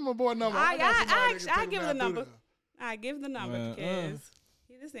 Give him a boy number. I give the number. I give the number because.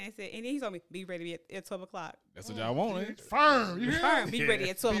 This man said, and then he told me, be ready at 12 o'clock. That's what y'all want, eh? Firm. You firm. Be ready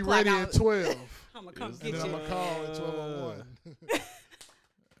at 12 be o'clock. Be ready at 12. I'm going to come get you. And I'm going to call at 12:01.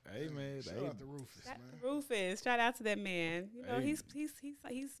 Hey, man. Shout out to Rufus, man. Rufus. Shout out to that man. You know, he's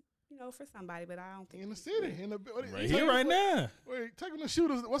you know, for somebody, but I don't think. In the city. Right here, right now. Wait, take him to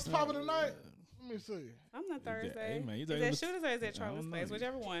Shooters. What's popping tonight? Let me see. I'm not Thursday. Hey, man, is that Shooters or is that Charles Place?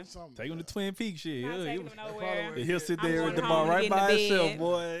 Whichever one. Take him to Twin Peaks shit. He'll sit there at the bar right by himself,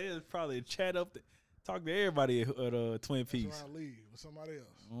 boy. He'll probably chat up, talk to everybody at Twin Peaks. That's where I leave with somebody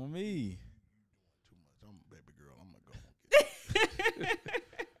else. On me. Too much. I'm a baby girl. I'm going to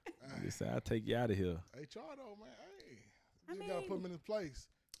go. They say, I'll take you out of here. HR though, man. Hey, you got to put him in his place.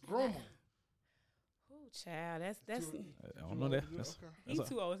 Groom him. Child, that's. I don't know that. He's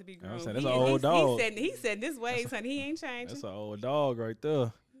too old to be grown. That's an old dog. He said this way, son. He ain't changing. That's an old dog right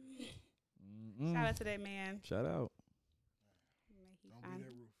there. Shout out to that man. Shout out.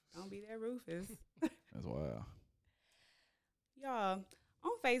 Don't be that Rufus. Don't be that Rufus. That's wild. Y'all,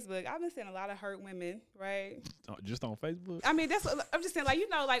 on Facebook, I've been seeing a lot of hurt women, right? Just on Facebook? I mean, that's what I'm just saying. Like, you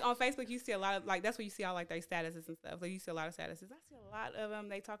know, like on Facebook, you see a lot of, like, that's where you see all like their statuses and stuff. Like, you see a lot of statuses. I see a lot of them.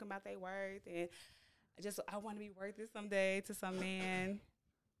 They talking about their worth and I want to be worth it someday to some man.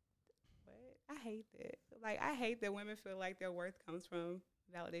 But I hate that. Like, I hate that women feel like their worth comes from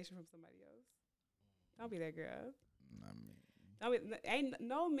validation from somebody else. Don't be that girl.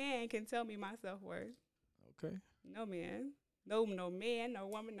 No man can tell me my self-worth. Okay. No man. No man, no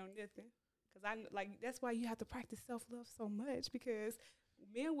woman, no nothing. Because that's why you have to practice self-love so much, because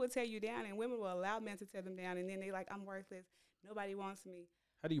men will tear you down and women will allow men to tear them down, and then they like, I'm worthless. Nobody wants me.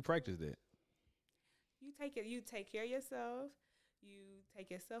 How do you practice that? You take care of yourself. You take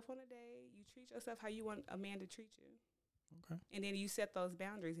yourself on a date. You treat yourself how you want a man to treat you. Okay. And then you set those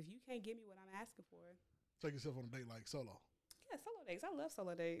boundaries. If you can't give me what I'm asking for, take yourself on a date like solo? Yeah, solo dates. I love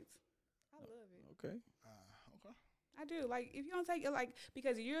solo dates. I love it. Okay. Okay. I do. Like, if you don't take it, like,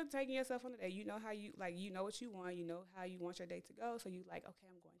 because you're taking yourself on a date, you know how you, like, you know what you want, you know how you want your date to go. So you like, okay,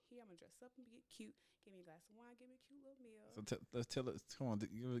 I'm going here, I'm going to dress up and get cute. Give me a glass of wine, give me a cute little meal. So let's tell us, come on,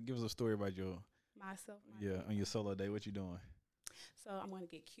 give us a story about your. Myself. On your solo day, what you doing? So I'm going to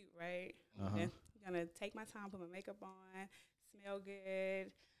get cute, right? Uh-huh. I'm going to take my time, put my makeup on, smell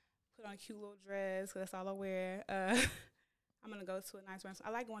good, put on a cute little dress, because that's all I wear. I'm going to go to a nice restaurant. I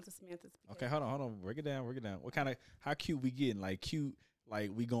like going to Samantha's. Okay, hold on. Break it down. What kind of, how cute we getting? Like cute,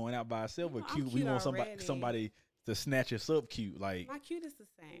 like we going out by ourselves, or cute? We want somebody to snatch us up cute. Like, my cute is the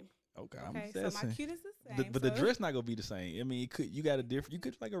same. Okay, so my cute is the same. But the dress not gonna be the same. I mean, you got a different. You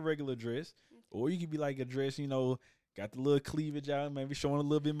could like a regular dress, or you could be like a dress. You know, got the little cleavage out, maybe showing a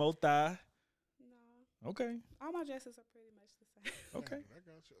little bit more thigh. No. Okay. All my dresses are pretty much the same. Okay. I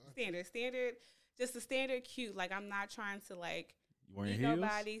got you. Standard, just the standard cute. Like, I'm not trying to like wearing heels.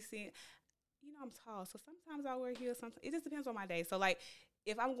 Nobody see. You know, I'm tall, so sometimes I wear heels. Sometimes it just depends on my day. So like,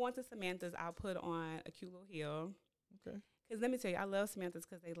 if I'm going to Samantha's, I'll put on a cute little heel. Okay. Because let me tell you, I love Samantha's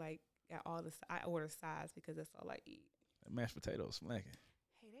because they like got all the. I order sides because that's all I eat. That mashed potatoes smacking.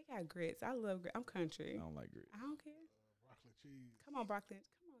 Hey, they got grits. I love grits. I'm country. I don't like grits. I don't care. Broccoli cheese. Come on, broccoli.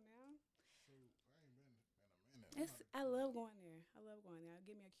 Come on now. So, I ain't been in a minute. I love going there.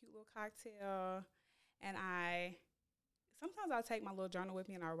 Give me a cute little cocktail, and sometimes I'll take my little journal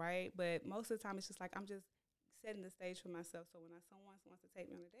with me and I write. But most of the time, it's just like I'm just setting the stage for myself. So when someone wants to take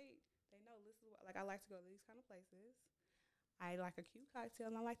me on a date, they know this is what, like, I like to go to these kind of places. I like a cute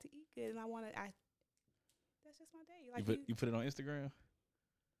cocktail and I like to eat good, and that's just my day. Like, you put it on Instagram?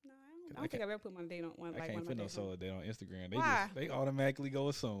 No, I don't think I've ever put my date on one. I can't put no solo date on Instagram. Why? They automatically go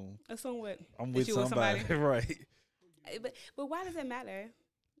assume. Assume what? I'm with somebody. Right. But why does it matter?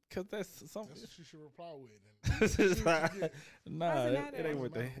 Because that's something. That's what you should reply with. Nah, it ain't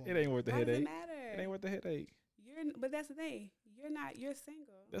worth the headache. It matter? It ain't worth the headache. But that's the thing. You're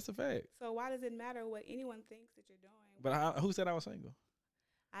single. That's a fact. So why does it matter what anyone thinks that you're doing? But who said I was single?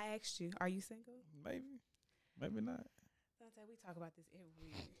 I asked you, are you single? Maybe not. Sante, we talk about this every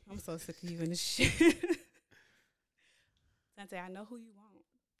week. I'm so sick of you and this shit. Sante, I know who you want.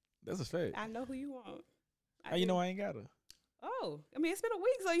 That's a fact. I know who you want. How you know I ain't got her? Oh, I mean, it's been a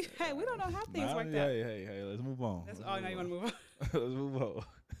week, so we don't know how things work out. Hey, let's move on. Now you want to move on? Let's move on.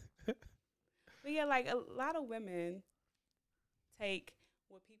 But yeah, like, a lot of women take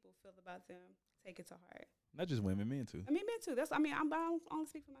what people feel about them, take it to heart. Not just women, men too. I mean, men too. I only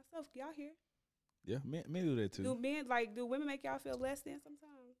speak for myself. Y'all here? Yeah, men do that too. Do women make y'all feel less than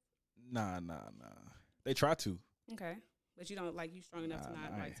sometimes? Nah. They try to. Okay. But you don't, like, you strong enough to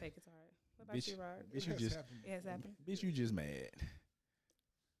not like take it to heart. What about you, Rod? Bitch, It has happened. Bitch, you just mad.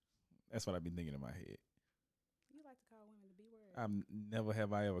 That's what I've been thinking in my head. You like to call women the B word. Never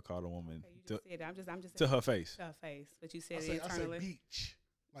have I ever called a woman you just said that. I'm just to her face. To her face. But you said it I internally. say beach.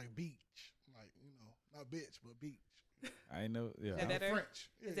 Like beach. Like, not bitch, but beach. I know. Yeah. Is that better? French.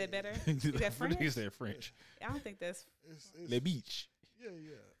 Yeah, Is that better? Is that French? You said French. I don't think that's. It's Le beach. Yeah.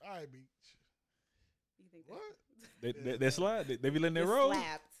 All right, beach. You think what? They slide. They be letting it roll.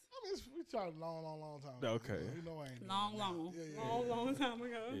 Slapped. I mean, we tried a long time ago. Okay. You know I ain't long time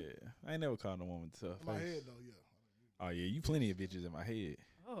ago. Yeah. I ain't never called a woman to her face. In my head, though, yeah. Oh, yeah. You plenty of bitches in my head.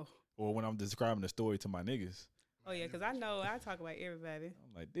 Oh. Or when I'm describing the story to my niggas. Oh, yeah, because I know I talk about everybody.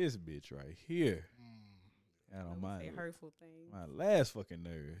 I'm like, this bitch right here. I don't mind. Say hurtful things. My last fucking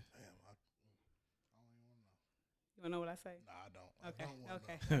nerve. Damn, I don't even want to know. You want to know what I say? Nah, I don't.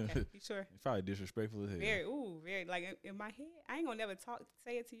 Okay. You sure? It's probably disrespectful as hell. Very. Like, in my head, I ain't going to never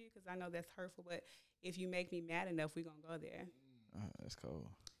say it to you because I know that's hurtful. But if you make me mad enough, we going to go there. That's cold.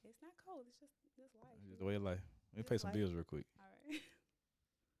 It's not cold. It's just life. It's just the way of life. Let me pay some bills real quick. All right.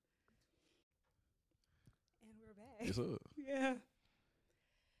 And we're back. Yes, sir. Yeah.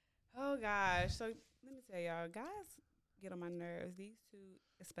 Oh, gosh. So, let me tell y'all, guys get on my nerves. These two,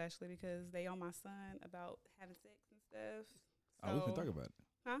 especially, because they on my son about having sex and stuff. So, we can talk about it.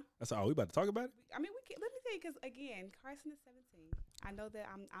 Huh? That's all we about to talk about it? I mean, we can. Let me tell you, because, again, Carson is 17. I know that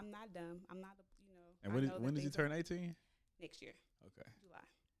I'm not dumb. I'm not, And when does he turn 18? Next year. Okay. July.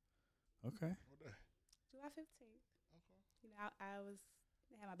 Okay. What day? July 15th. Okay. I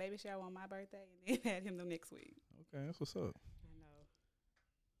had my baby shower on my birthday and then had him the next week. Okay, that's what's up. I know.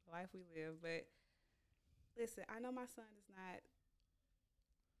 The life we live. But listen, I know my son is not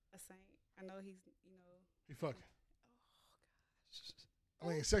a saint. I know he's, He fucking. Oh,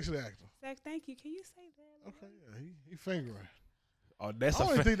 gosh. I mean, sexually active. Zach, thank you. Can you say that? Okay, yeah. He fingering. Oh, that's I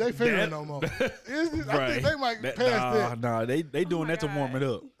don't think they fingering no more. I think they might pass that. Nah, they doing that to warm it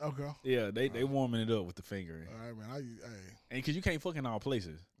up. Okay. Yeah, they warming it up with the fingering. All right, man. And because you can't fuck in all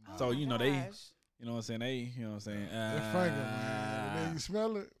places. So, you know, they, you know what I'm saying? They, you know what I'm saying? They're fingering, man. And then you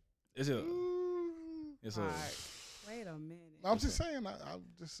smell it. It's a. Wait a minute. I'm just saying. I'm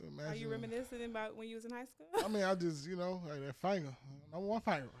just imagining. Are you reminiscing about when you was in high school? I mean, I just, you know, that finger. Number one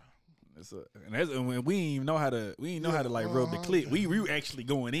finger. And we didn't even know how to like rub the clit. We actually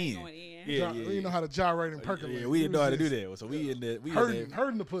going in. Yeah. We didn't know how to gyrate and percolate. Yeah, we didn't know how to do that. So we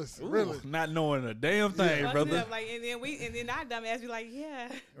hurting the pussy. Really, not knowing a damn thing, brother. Like, and then our dumb ass be like, yeah,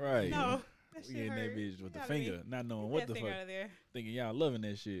 right. No, we in that bitch with the finger, not knowing what the fuck. Thinking y'all loving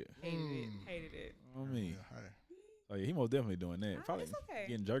that shit. Hated it. I mean, oh yeah, he most definitely doing that. Probably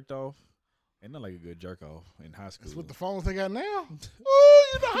getting jerked off. Ain't not like a good jerk off in high school. That's what the phones they got now. Ooh,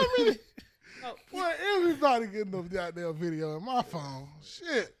 you know how many? Boy, everybody getting up goddamn video in my phone.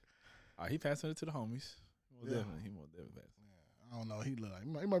 Shit. He passing it to the homies. He most definitely passing. Yeah, I don't know.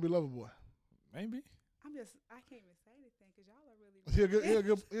 He might be lover boy. Maybe. I can't even say anything because y'all are really. He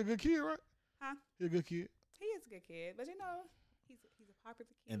a good kid, right? Huh? He a good kid. He is a good kid, but you know, he's a popular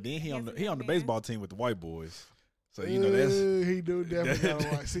kid. And then he on the baseball team with the white boys. So you know that's he do definitely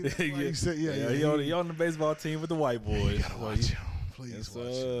gotta watch. See, he said, he on the baseball team with the white boys. You gotta watch him. Please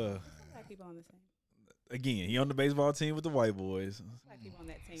watch him. People on the same. Again, he on the baseball team with the white boys. People on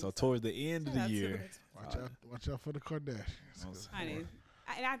that team. So towards the end of the year, watch out for the Kardashians. Honey,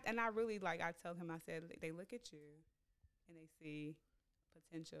 and I really I tell him, I said they look at you and they see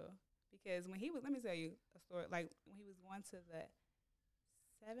potential because when he was, let me tell you a story. Like when he was going to the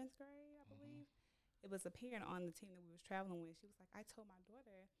 7th grade, I believe. It was a parent on the team that we was traveling with. She was like, I told my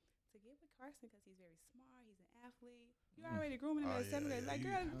daughter to get with Carson because he's very smart. He's an athlete. You already grooming him at 7th grade. Like,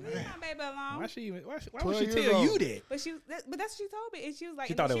 girl, leave my baby alone. Why would she tell you that? But that's what she told me. And she was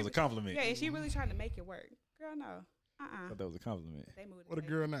like, she thought it was a compliment. Yeah, and she really trying to make it work. Girl, no. I thought that was a compliment. They moved. What a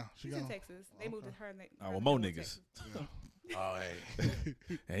girl now? She's in Texas. They moved to her. More niggas. Oh, hey.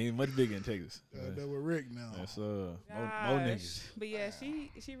 Ain't much bigger in Texas. That with Rick now. That's more niggas. But yeah,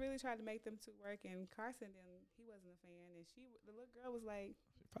 she really tried to make them two work, and Carson he wasn't a fan, and the little girl was like,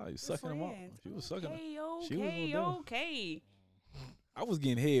 she probably sucking him off. She was sucking him. Okay. I was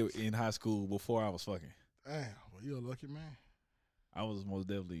getting head in high school before I was fucking. Damn, well, you a lucky man. I was most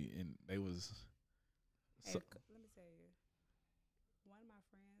definitely, and they was. Let me tell you, one of my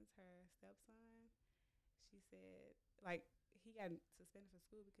friends, her stepson, she said, like, he got suspended from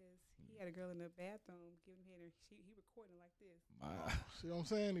school because he had a girl in the bathroom giving him head, and he recording like this. See what I'm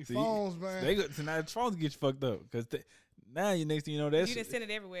saying? These phones, man. Now phones get you fucked up because now you next thing you know you just send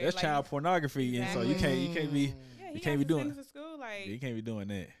it everywhere. That's child pornography, and so you can't be doing. For school, you can't be doing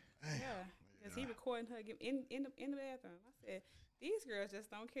that. Yeah, because he recording her in the bathroom. I said, these girls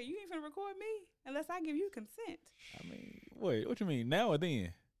just don't care. You ain't finna record me unless I give you consent. I mean, wait, what you mean now or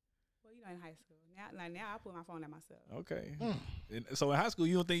then? Well, you know, in high school. Now I put my phone at myself. Okay. So in high school,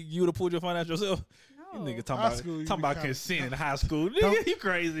 you don't think you would have pulled your phone out yourself? No. You nigga talking about consent in high school. Nigga, you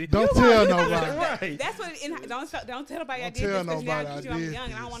crazy. Don't tell nobody. Right. That's what don't tell nobody I did this because now I'm young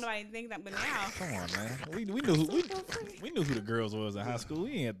and I don't want nobody to think that. But now, come on, man. We knew who the girls was in high school.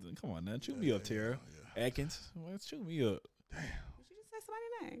 We ain't have to, come on now, chew me up, Tara Atkins. Well, chew me up. Damn.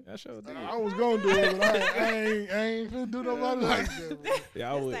 I sure did. I was gonna do it, but I ain't finna do nobody like that.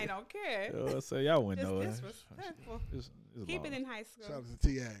 Yeah, I would. They don't care. So y'all wouldn't know it. Disrespectful. Keep it in high school. Shout out to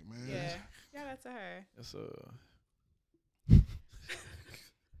T-Ack, man. Yeah, shout out to her. That's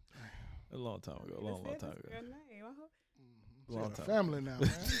a long time ago. Long time ago. Long time. Family now, man.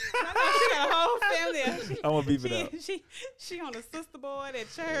 She got a whole family. I'm gonna beep it out. She on the sister board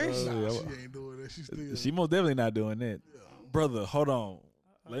at church. Nah, she ain't doing that. She most definitely not doing that. Yeah. Brother, hold on.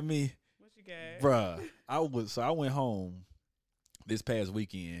 Let me. What you got? Bruh, I went home this past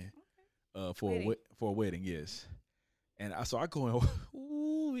weekend for a wedding, yes. And I go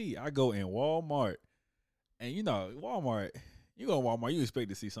in Walmart. And you know, Walmart, you go to Walmart, you expect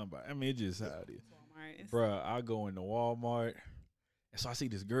to see somebody. I mean, it's just how it is. Bruh, I go into Walmart. And so I see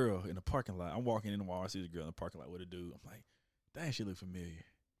this girl in the parking lot. I'm walking in the Walmart, I see this girl in the parking lot with a dude. I'm like, dang, she look familiar.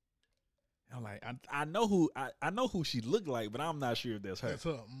 I'm like, I know who she looked like, but I'm not sure if that's her. That's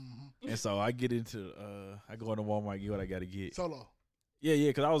her. Mm-hmm. And so I get into, I go into Walmart, get what I got to get. Solo. Yeah,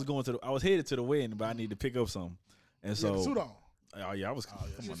 because I was headed to the wedding, but I need to pick up something. And so, the suit on. Oh yeah, I was.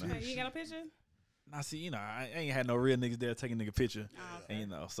 You ain't got a picture? Nah, see, you know, I ain't had no real niggas there taking nigga picture, and you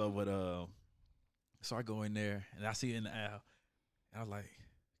know, so I go in there and I see her in the aisle, and I was like,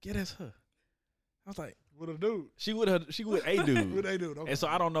 yeah, that's her. I was like, with a dude. She with a dude. With a dude. Okay. And so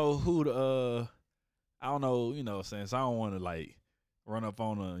I don't know who you know what I'm saying? So I don't want to like run up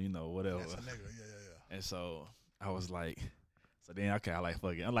on her, you know, whatever. That's a nigga. Yeah. And so I was like, so then I like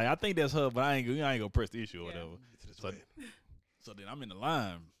fuck it. I'm like, I think that's her, but I ain't gonna press the issue or whatever. So then I'm in the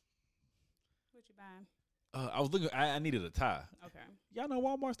line. What you buying? I was looking. I needed a tie. Okay. Y'all know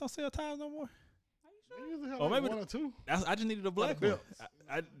Walmart's don't sell ties no more. They usually have like one or two. I just needed a black one.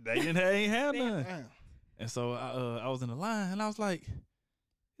 They ain't have none. Damn. And so I was in the line and I was like,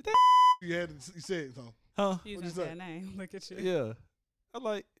 is that you said something. huh? You didn't say her name. Look at you. Yeah. I'm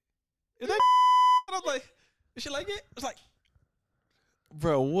like, is that and I was like, is she like it? It's like,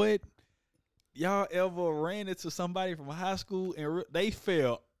 bro, what? Y'all ever ran into somebody from high school and they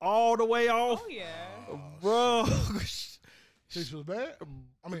fell all the way off? Oh, yeah. Bro. She was bad?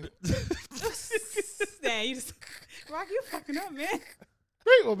 I mean. Damn, you just. Rock, you fucking up, man.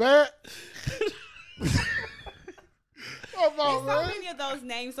 People bad. There's so many of those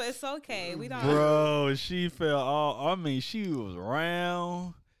names, so it's okay. We don't. Bro, she fell all. I mean, she was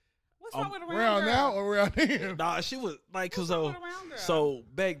round. What's wrong with a round girl? now or round then? Nah, she was like, cause so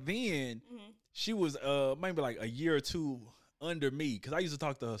back then, she was maybe like a year or two under me, cause I used to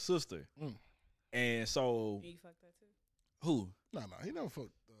talk to her sister, and so. You fucked her too? Who? No, he never fucked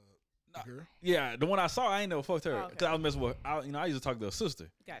the girl. Yeah, the one I saw, I ain't never fucked her, Oh, okay. cause I was messing with. I used to talk to her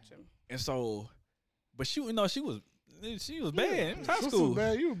sister. Gotcha. And so, but she was bad in high Sister school. was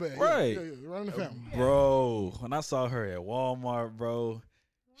bad, you were bad. Right. Yeah, running the family. Bro, when I saw her at Walmart, bro,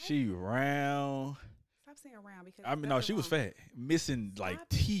 she round. Stop saying around because. I mean, no, she was fat, missing like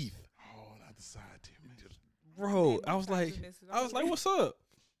teeth. Oh, not the side teeth. Bro, I was like, what's up?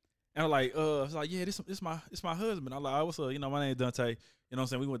 And I'm like, I was like, yeah, this my husband. I'm like, oh, what's up? You know, my name's Dante. You know what I'm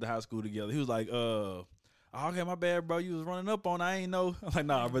saying? We went to high school together. He was like, oh, okay, my bad, bro. You was running up on. I ain't know. I'm like,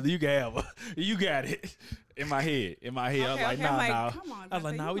 nah, brother, you can have her. You got it. In my head, Okay, I was like, nah. Come on, I was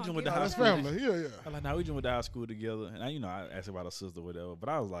like, nah, we just went to high That's school. family. Yeah. I was like, nah, we just went to high school together. And I asked about her sister, whatever. But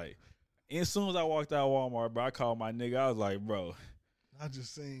I was like, and as soon as I walked out of Walmart, bro, I called my nigga. I was like, bro. I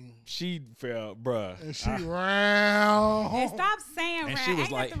just seen. She fell, bruh. And she round. And stop saying and round. she was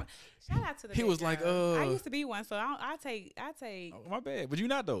like, shout out to the. He was like, I used to be one, so I take. Oh, my bad, but you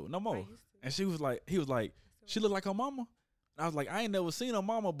not though, no more. And he was like, she looked like her mama. I was like, I ain't never seen her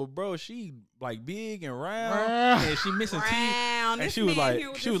mama, but bro, she like big and round, and she missing teeth. And she was like,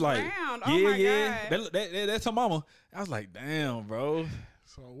 yeah, that's her mama. I was like, damn, bro.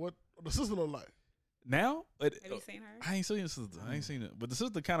 So what the sister look like? Now, have you seen her? I ain't seen the sister. I ain't seen it, but the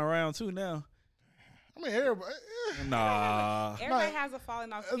sister kind of round too now. I mean, everybody. Nah, everybody has a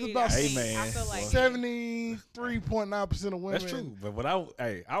falling off. It's about I feel like 73.9% of women. that's true. But I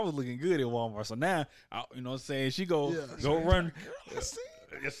was looking good at Walmart. So now, you know what I'm saying? She go run. Yes,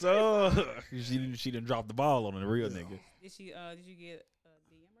 sir. She didn't drop the ball on the real nigga. Did you get a DM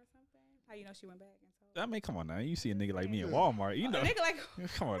or something? How you know she went back? I mean, come on now. You see a nigga like me in Walmart, you know. A nigga like,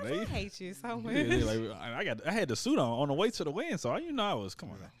 come on, I hate you so much. Yeah, like, I had the suit on the way to the win, so you know I was.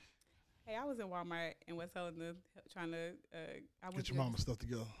 Come on now. Hey, I was in Walmart and was trying to get your mama stuff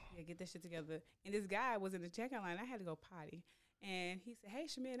together. Yeah, get this shit together. And this guy was in the checkout line. I had to go potty, and he said, "Hey,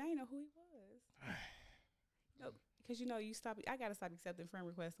 Shamir," I didn't know who he was. No, because I gotta stop accepting friend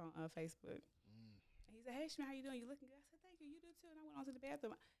requests on Facebook. And he said, "Hey, Shamir, how you doing? You looking good?" I said, "Thank you. You do too." And I went on to the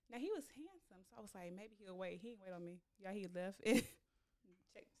bathroom. Now he was handsome, so I was like, maybe he'll wait. He didn't wait on me. Yeah, he left.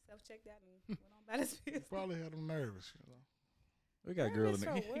 Self-checked out and went on about his business. Probably had him nervous, you know. We got a girl he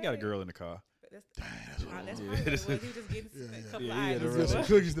got a girl in the car. That's he just getting a couple of items. Get some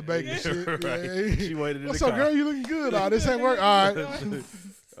cookies to bake and shit. Right. Yeah. She waited in What's the up, car. girl? You looking good? This ain't work. All right.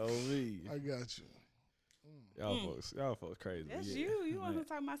 Oh, me. I got you. Y'all folks crazy. That's you. You want to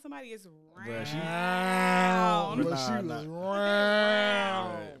talk about somebody is round. But she was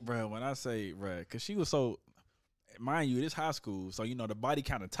round. Bro, when I say, because she was so, mind you, this high school, so, the body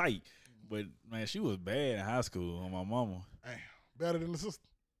kind of tight. But, man, she was bad in high school on my mama. Damn. Better than the sister?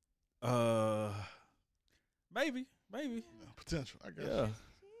 Maybe. Potential, I guess. Yeah.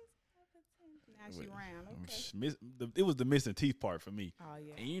 Now she round. Okay. It was the missing teeth part for me. Oh,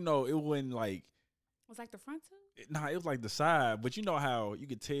 yeah. And, it wasn't like. It was like the front tooth? Nah, it was like the side. But you know how you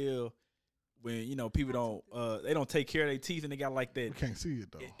could tell when, people they don't take care of their teeth and they got like that. You can't see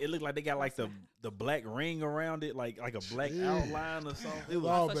it, though. It looked like they got like the black ring around it, like a black outline or something. It was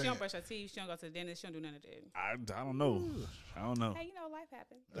all so bad. she don't brush her teeth. She don't go to the dentist. She don't do none of that. I don't know. Hey, life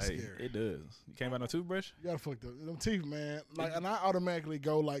happens. That's scary. It does. You can't buy no toothbrush? You gotta fuck them teeth, man. Like, and I automatically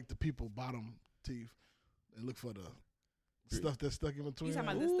go like the people bottom teeth and look for the stuff that's stuck in between. You talking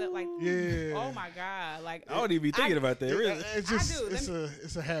about this stuff like? Yeah. Oh my God! Like I don't even be thinking about that. Really, it's just I do. It's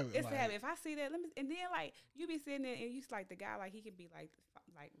a habit. It's a habit. If I see that, and then like you be sitting there and you like the guy like he can be like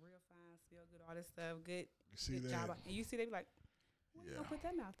real fine, smell good, all this stuff, good. You see good that? job, and you see they be like, Why you gonna put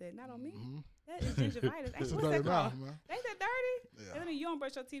that mouth there? Not on me. That is gingivitis. It's What's a dirty that called? mouth, man. Ain't that dirty? Yeah. That mean you don't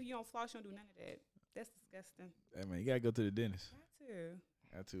brush your teeth, you don't floss, you don't do none of that. That's disgusting. Hey, man, you gotta go to the dentist.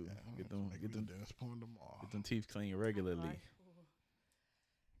 Got to. Get them dentist point tomorrow. Get them teeth cleaned regularly. Like,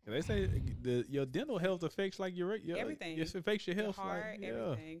 They say your dental health affects like your everything. Yes, it affects your health, heart, like,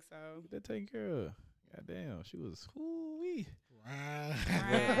 everything. So get that taken care of. Goddamn, she was whoo-wee. Right.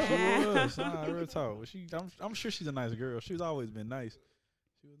 She was. Nah, real talk. I'm sure she's a nice girl. She's always been nice.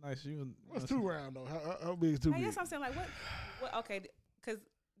 She was nice. She was. What's 2 round though? How big is 2 big? I guess I'm saying like what? Okay, because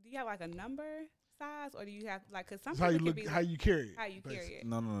do you have like a number size or do you have like because some how you people look, can be how you carry it. how you carry it.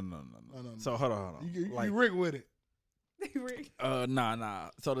 No. So hold on. You like, rig with it. Nah.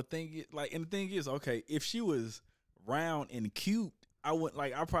 So the thing is, okay, if she was round and cute, I wouldn't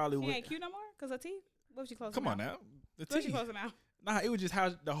like. I probably would. She ain't cute no more because her teeth. What was she close? Come on now. The What was she teeth. closing out? Nah, it was just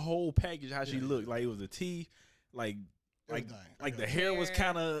how the whole package, how she looked. Like it was the teeth, like the hair was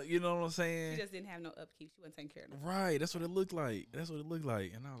kind of, you know what I'm saying? She just didn't have no upkeep. She wasn't taking care of it. Right, that's what it looked like.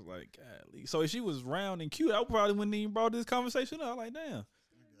 And I was like, golly. So if she was round and cute, I probably wouldn't even brought this conversation up. Like, damn.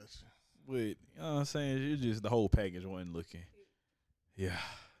 But you know what I'm saying? It's just the whole package wasn't looking. Yeah.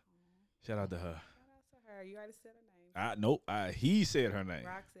 Shout out to her. Shout out to her. You already said her name. Nope. He said her name.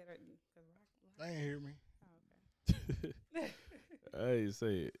 Rock said her. They ain't hear me. Oh, okay. I ain't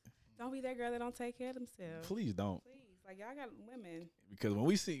say it. Don't be that girl that don't take care of themselves. Please don't. Please, like y'all got women. Because when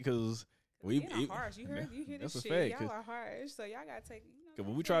we see, because we harsh. You hear this that's shit. A fact, y'all are harsh, so y'all gotta take. Cause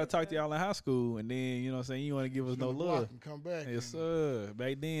when we try to talk to y'all in high school, and then you know what I'm saying, you want to give us no love. And come back. Yes, sir.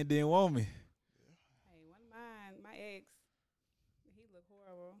 Back then, didn't want me. Hey, one of mine, my ex, he looked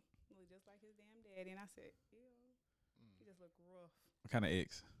horrible. He looked just like his damn daddy, and I said, ew. He just looked rough. What kind of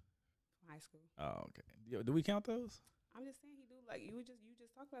ex? High school. Oh, okay. Do we count those? I'm just saying he do like you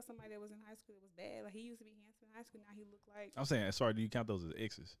just talked about somebody that was in high school that was bad. Like he used to be handsome in high school. Now he looked like. I'm saying, sorry. Do you count those as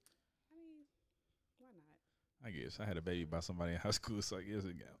exes? I mean, why not? I guess I had a baby by somebody in high school, so I guess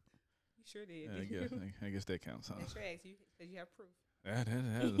it counts. You sure did. I guess that counts. Huh? That's your ex, because you have proof.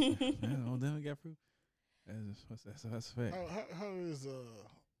 Oh, then we got proof. That's a fact. How is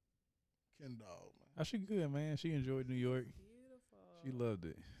Ken Dog, man? Oh, she good, man. She enjoyed New York. Beautiful. She loved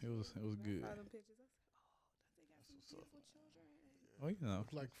it. It was good. I saw them pictures. I said, they got some beautiful children. Oh, you know,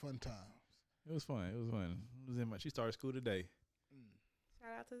 looked like fun times. It was fun. She started school today.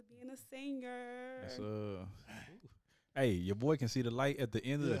 Shout out to being a singer. That's hey, your boy can see the light at the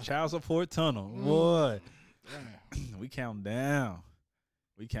end of the child support tunnel. Boy, we count down.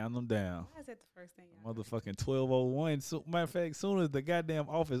 We count them down. Why is that the first thing? Motherfucking 12:01. So, matter of fact, soon as the goddamn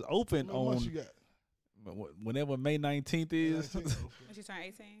office open What month you got? Whenever May 19th is. When she turned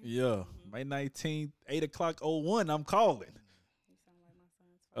 18? Yeah, May 19th, 8:01. I'm calling. You sound like my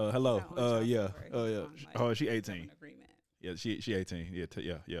son's Hello. Yeah. Like, she 18. Agreement. Yeah, she 18. Yeah.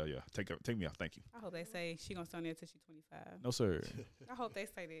 Take me off. Thank you. I hope they say she gonna stay on there till she's 25. No, sir. I hope they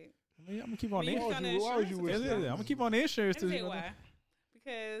say that. I mean, I'm gonna keep on the I'm gonna keep on the insurance. Let me tell you why.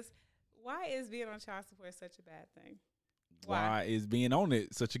 Because why is being on child support such a bad thing? Why is being on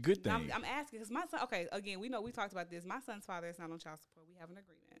it such a good thing? I'm asking because my son. Okay, again, we know we talked about this. My son's father is not on child support. We have an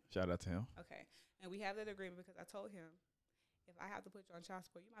agreement. Shout out to him. Okay, and we have that agreement because I told him, if I have to put you on child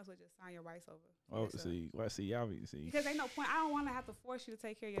support, you might as well just sign your rights over. Oh, see, y'all see. Because ain't no point. I don't want to have to force you to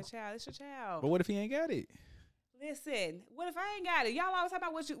take care of your child. It's your child. But what if he ain't got it? Listen, what if I ain't got it? Y'all always talk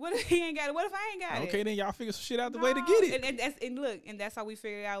about what if he ain't got it? What if I ain't got it? Okay, then y'all figure some shit out the way to get it. And that's how we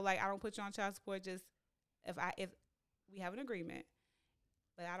figured out. Like, I don't put you on child support just if we have an agreement,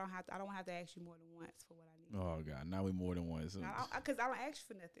 but I don't have to ask you more than once for what I need. Oh God, now we more than once. Because I don't ask you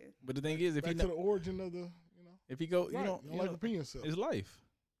for nothing. But the thing is, if back to the origin of the, if you go, you don't like repeating yourself. It's life.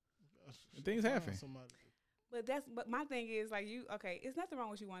 Things happen. But my thing is like it's nothing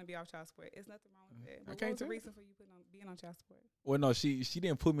wrong with you wanting to be off child support. It's nothing wrong with it. But what was the reason for you being on child support? Well, no, she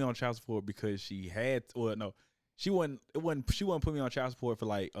didn't put me on child support because she had. Well, no, she wouldn't put me on child support for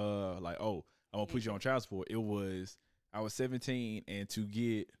like I'm gonna put you on child support. It was I was 17 and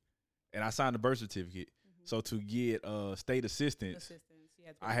I signed a birth certificate. Mm-hmm. So to get state assistance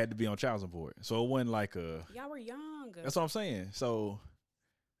I had to be on child support. So it wasn't like y'all were young. That's what I'm saying. So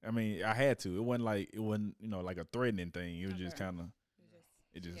I mean, I had to. It wasn't like like a threatening thing. It was just kind of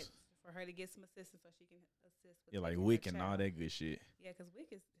for her to get some assistance so she can assist with like WIC and all that good shit. Yeah, because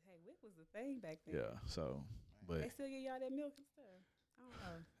WIC was the thing back then. Yeah, so but they still give y'all that milk and stuff. I don't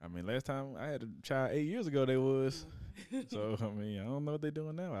know. I mean, last time I had a child 8 years ago, they was. So I mean, I don't know what they're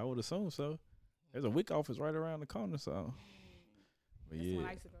doing now. I would assume so. There's a WIC office right around the corner, so. But that's the one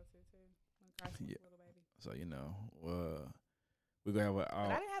I used to go to too. Little baby. So we're gonna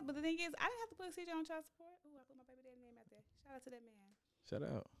have but the thing is, I didn't have to put CJ on child support. Ooh, I put my baby daddy name out there. Shout Shout out to that man. Shout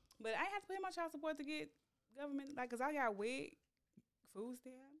out. But I have to pay my child support to get government, like, cause I got WIC, food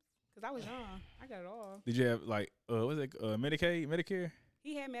stamps, cause I was young. I got it all. Did you have like what's it Medicaid, Medicare?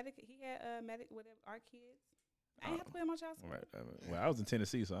 He had medic, whatever, our kids. I didn't have to pay my child support. Right. Well, I was in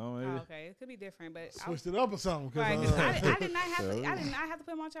Tennessee, so I don't know. Okay, it could be different, but switched it up or something. Right, I did not have to. I did not have to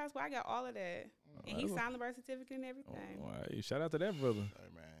pay my child support. I got all of that, and he signed the birth certificate and everything. All right, shout out to that brother. Hey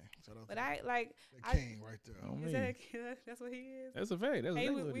man, shout out. But I like that king right there. Is that that's what he is? That's a fact. That's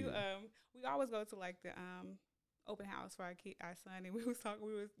we always go to like the open house for our son, and we was talking.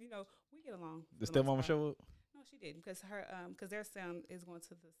 We get along. Did stepmama show up? No, she didn't, because their son is going to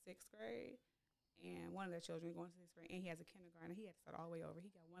the 6th grade. And one of their children is going to 6th grade, and he has a kindergarten. He had to start all the way over. He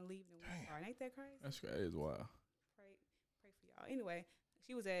got one leaving and one starting. Ain't that crazy? That's crazy. Wow. Pray for y'all. Anyway,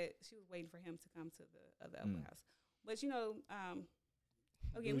 she was waiting for him to come to the other open house. But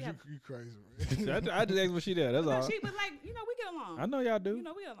okay, Dude, you crazy, man. I just asked what she did. That's all. But like, we get along. I know y'all do. We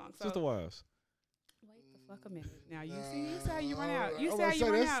get along. So, Sister wives. Wait the fuck a minute. Now you see how you run out. You see how you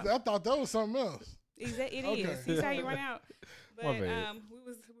run out. I thought that was something else. It is. You see how you run out. But we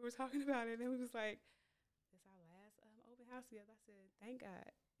were talking about it, and we was like, "This our last open house together." I said, "Thank God."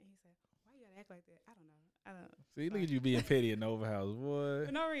 And he said, "Why you gotta act like that?" I don't know. See, look at you being petty in the open house, boy.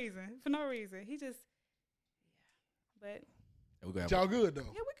 For no reason. He just, but y'all good though.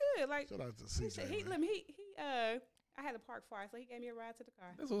 Yeah, we good. Like, shout out to CJ. I had to park far, so he gave me a ride to the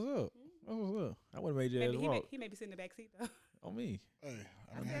car. That's what's up. That's what's up. I would have made you ass walk. He may be sitting in the back seat though. On me. Hey,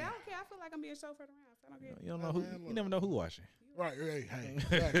 I don't care. I feel like I'm being chauffeured around, so I don't care. You don't know who. You never know who watching. Right. Hey.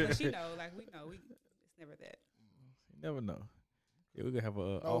 Exactly. But she know. Like we know. It's never that. You never know. Yeah, we're gonna have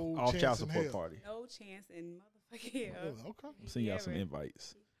a off child support party. No chance in motherfucking hell. Okay. I'm sending y'all some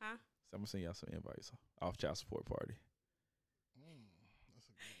invites. Huh? So I'm gonna send y'all some invites. Off child support party. That's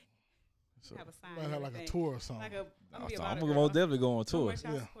a good one. So, have a sign. Might have like a tour or something. Like I'm gonna most definitely go on tour. Yeah.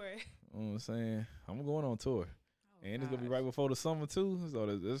 You know what I'm saying? I'm going on tour. And it's gonna be right before the summer too. So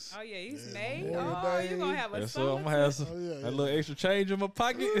this. Oh yeah, he's May. Oh, you gonna have a summer. So I'm gonna have a little extra change in my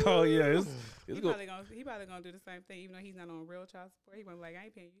pocket. Oh yeah, he probably gonna do the same thing, even though he's not on real child support. He gonna be like, I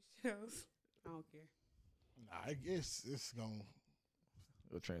ain't paying you shit. I don't care. Nah, I guess it's gonna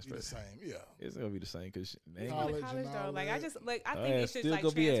transfer be the same. Yeah, it's gonna be the same because college though. Like I think it should like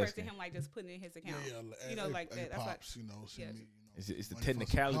transfer to him, like just putting it in his account. Yeah, like that. That's pops, send me. It's the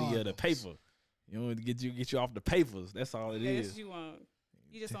technicality of the paper. You want to get you off the papers. That's all it is. That's what you want.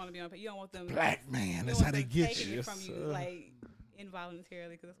 You just want to be on paper. You don't want them. Black man. That's how they get you. It from you like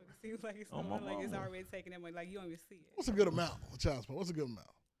involuntarily, because that's what it seems like. It's like it's already taking that money. Like you don't even see it. What's a good amount of child support? What's a good amount?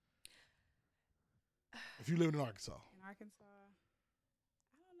 If you live in Arkansas. In Arkansas,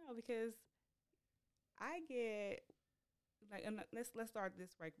 I don't know, because I get like, let's start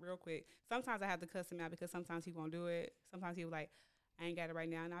this like real quick. Sometimes I have to cuss him out because sometimes he won't do it. Sometimes he'll like, I ain't got it right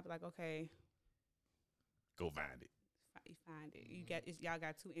now, and I'll be like, okay. Go find it. You find it. Y'all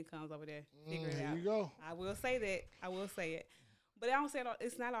got 2 incomes over there. Figure it out. There you go. I will say that. I will say it. But I don't say it.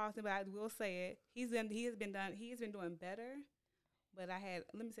 It's not often, but I will say it. He has been doing better. But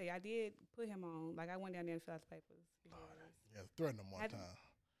let me say, I did put him on. Like I went down there and filled out the papers. Yeah, threaten him one time.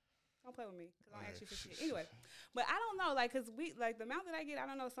 Don't play with me, because I don't ask you for shit. Anyway, but I don't know, like, because the amount that I get, I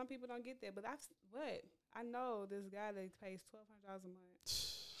don't know. Some people don't get that, but I know this guy that pays $1,200 a month.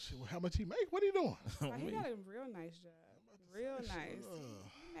 Shit, how much he make? What are you doing? Like, he got a real nice job. Real nice.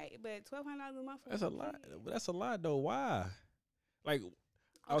 But $1,200 a month. That's a lot. But that's a lot though. Why? Like,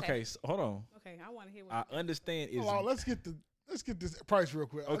 okay, so, hold on. Okay, I want to hear what I understand. Hold on, let's get this price real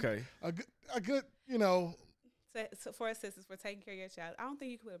quick. Okay, a good, So for assistance, for taking care of your child, I don't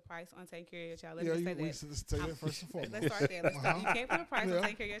think you can put a price on taking care of your child. Let's say that first and foremost. Let's start there. You can't put a price on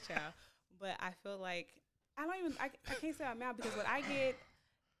taking care of your child. But I feel like I can't say amount, because what I get.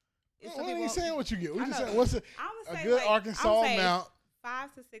 I ain't saying what you get. We just saying what's a good Arkansas amount.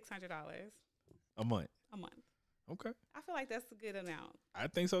 $500 to $600 a month. A month. Okay. I feel like that's a good amount. I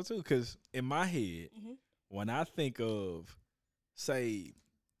think so too, because in my head, when I think of, say,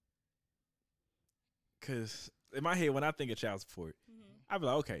 because in my head when I think of child support, I be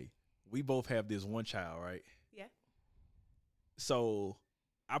like, okay, we both have this one child, right? Yeah. So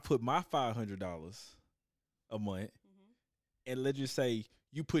I put my $500 a month, and let's just say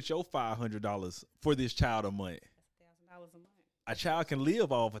you put your $500 for this child a month. That's $1,000 a month. A child can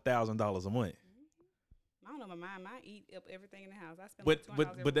live off $1,000 a month. I don't know, my mom. I eat up everything in the house. I spend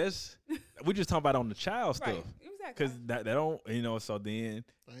but that's we just talking about on the child stuff, right? Exactly. Because that don't So then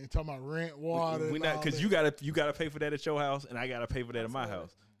I ain't talking about rent, water. We not, because you gotta pay for that at your house, and I gotta pay for that at my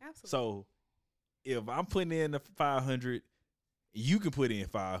house. Absolutely. So if I'm putting in the 500, you can put in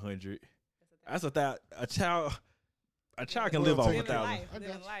 500. That's a A child can live off living 1,000. life,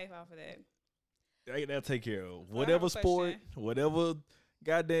 living life off of that. They'll take care of whatever sport, whatever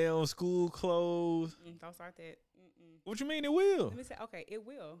goddamn school clothes. Don't start that. What you mean it will? Let me say, okay, it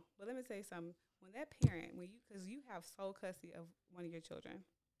will. But let me say something. When that parent, because you have sole custody of one of your children,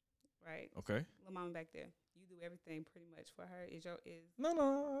 right? Okay. Little mama back there, you do everything pretty much for her.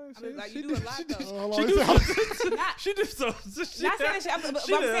 No. I mean, like you do a lot though. She do so. Not saying that I'm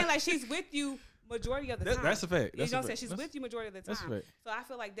saying like she's with you majority of the time. That's a fact. You know what I'm saying? She's with you majority of the time. That's a fact. So I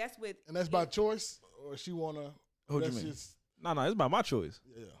feel like that's with. And that's by choice, or she wanna. What you mean? No, it's by my choice.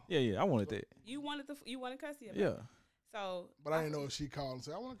 Yeah. I wanted that. You wanted custody of her. Yeah. So. But I didn't know if she called and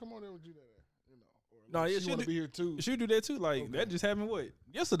said, "I want to come on there with you." No, yeah, she want to be here too. She do that too. Like that just happened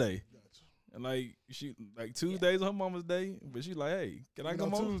yesterday. Gotcha. And like she Tuesdays on her mama's day, but she like, hey, can I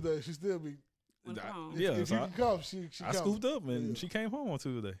come on Tuesday? She still be. Yeah, if you can come, she I scooped up and she came home on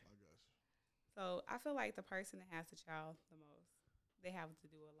Tuesday. So I feel like the person that has the child the most, they have to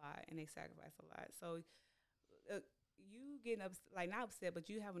do a lot and they sacrifice a lot. So you getting not upset, but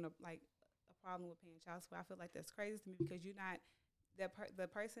you having a problem with paying child support. I feel like that's crazy to me because you're not. The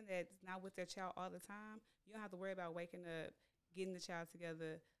person that's not with their child all the time, you don't have to worry about waking up, getting the child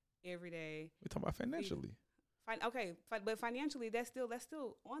together every day. We're talking about financially. But financially, that's still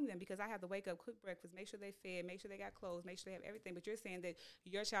on them because I have to wake up, cook breakfast, make sure they fed, make sure they got clothes, make sure they have everything. But you're saying that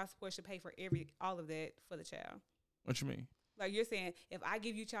your child support should pay for all of that for the child. What you mean? Like you're saying, if I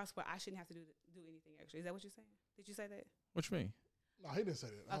give you child support, I shouldn't have to do anything extra. Is that what you're saying? Did you say that? What you mean? No, he didn't say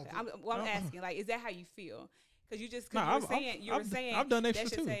that. Okay, I'm asking. Like, is that how you feel? Because you were saying I've done extra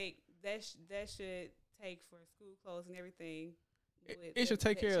too. That should take for school clothes and everything. It should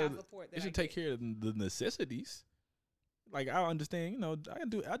take care of. It should take care of the necessities. Like I understand,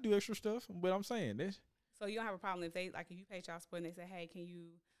 I do extra stuff, but I'm saying this. So you don't have a problem if if you pay child support and they say, hey, can you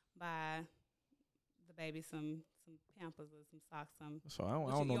buy the baby some Pampers or some socks? So I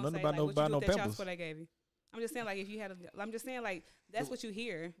don't know nothing about no Pampers. Child support they gave you. I'm just saying if you had I'm just saying that's what you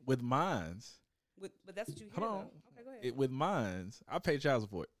hear with mines. But that's what you hear. Hold on. Okay, go ahead. With mines, I pay child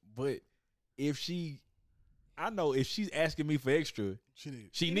support. But I know if she's asking me for extra,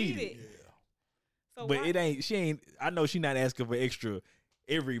 she need it. Yeah. So but she ain't. I know she's not asking for extra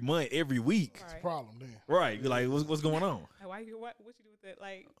every month, every week. It's a problem then. Right. Like what's going on? What you do with that?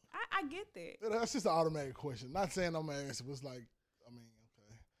 Like I get that. That's just an automatic question. Not saying I'm gonna answer, but it's like, I mean,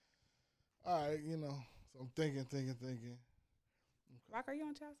 okay. All right, So I'm thinking. Okay. Rock, are you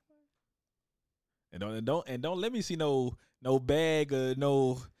on child support? And don't let me see no bag or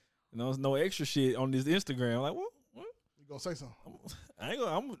no extra shit on this Instagram. Like what? You gonna say something? I ain't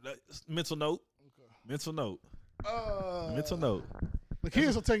gonna. I'm mental note. Okay. Mental note. Mental note. The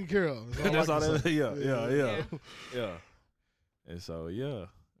kids are taken care of. That's all that. Yeah. And so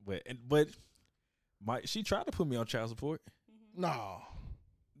but she tried to put me on child support. Mm-hmm. No.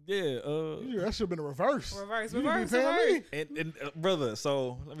 Yeah, that should have been a reverse. Reverse. And brother,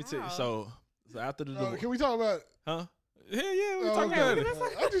 so let me tell you. So after the divorce, can we talk about? Huh? Yeah, we talking about it.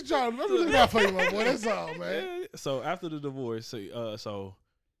 I'm just looking out for you, my boy. That's all, man. Yeah. So after the divorce,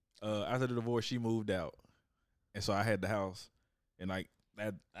 after the divorce, she moved out, and so I had the house, and like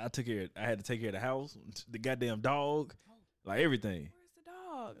I took care. I had to take care of the house, the goddamn dog, like everything. Where's the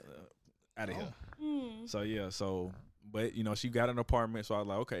dog? Out of here. So but she got an apartment, so I was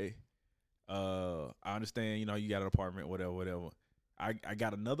like, okay, I understand. You got an apartment, whatever. I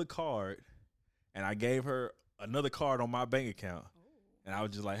got another card. And I gave her another card on my bank account. Ooh. And I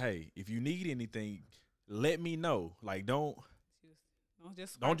was just like, hey, if you need anything, let me know. Like, don't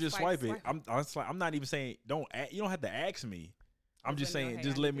just swipe it. I'm not even saying you don't have to ask me. I'm just saying,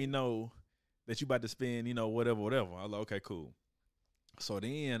 just let me know that you about to spend, whatever. I was like, okay, cool. So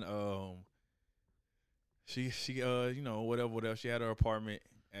then she whatever. She had her apartment.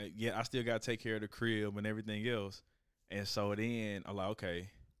 And yeah, I still got to take care of the crib and everything else. And so then I'm like, okay,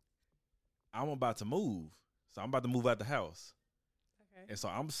 I'm about to move. So I'm about to move out the house. Okay. And so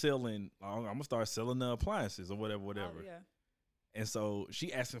I'm going to start selling the appliances or whatever. Oh, yeah. And so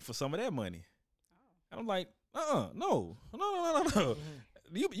she asking for some of that money. Oh. And I'm like, no.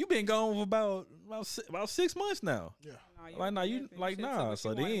 Mm-hmm. You been gone for about 6 months now. Yeah. Nah.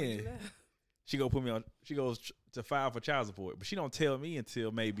 So then she goes to file for child support, but she don't tell me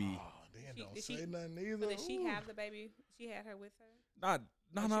until maybe. Oh, damn, don't say nothing either. But did she have the baby? She had her with her? No.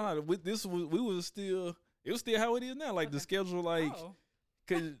 It was still how it is now. Like the schedule,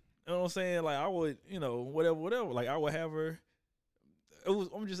 cause you know what I'm saying. Like I would, whatever. Like I would have her.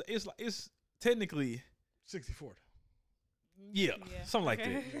 It's technically 60-40. Yeah, something like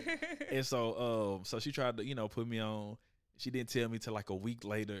that. And so she tried to put me on. She didn't tell me till like a week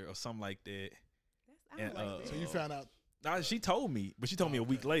later or something like that. Like that. So you found out Nah, she told me, but she told me a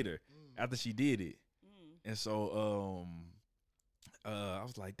week later after she did it. And so I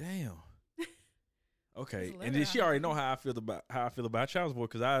was like, damn. Okay. And then she already know how I feel about child support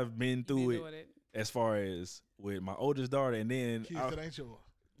because I've been through it as far as with my oldest daughter, and then kids that ain't yours.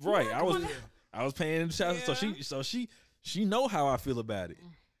 Right. I was paying child support, so she know how I feel about it.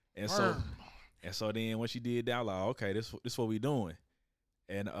 And so then when she did that, I was like, okay, this what we doing.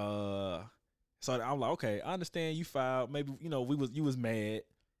 And so I'm like, okay, I understand you filed. Maybe you was mad,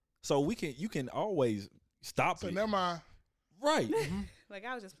 so you can always stop it. So never mind. Right. Like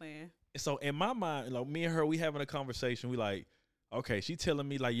I was just playing. So in my mind, like me and her, we having a conversation. We like, okay, she telling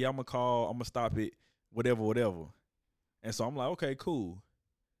me like, yeah, I'm gonna stop it, whatever. And so I'm like, okay, cool.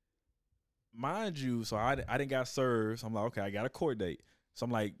 Mind you, so I didn't got served. So I'm like, okay, I got a court date. So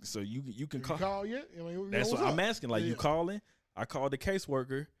I'm like, so you can call. Call yet? I mean, that's what I'm asking. Like, you calling? I called the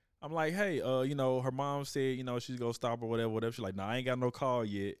caseworker. I'm like, hey, her mom said, she's gonna stop or whatever. She's like, nah, I ain't got no call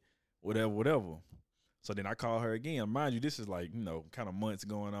yet, whatever. So then I call her again. Mind you, this is like, kind of months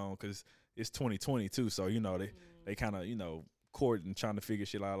going on because it's 2022. So, they kind of, court and trying to figure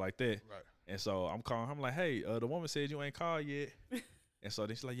shit out like that. Right. And so I'm calling her. I'm like, hey, the woman said you ain't called yet. And so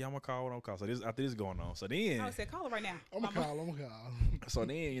then she's like, yeah, I'm going to call. I'm going to call. So after this going on. So then. I said, call her right now. I'm going to call. So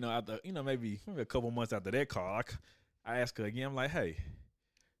then, after, maybe a couple months after that call, I asked her again. I'm like, hey,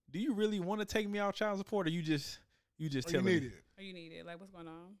 do you really want to take me out child support, or you just telling me? Or you need it? Like, what's going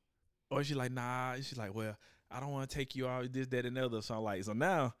on? Or she's like, nah. She's like, well, I don't want to take you out, this, that, and the other. So I'm like, so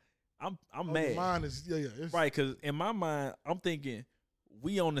now I'm mad. Mine is, right, because in my mind, I'm thinking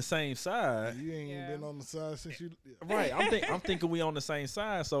we on the same side. You ain't been on the side since you. Yeah. Right, I'm thinking we on the same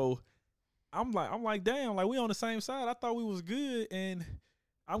side. So I'm like, damn, like we on the same side. I thought we was good, and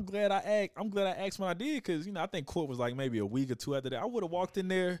I'm glad I asked when I did, because I think court was like maybe a week or two after that. I would have walked in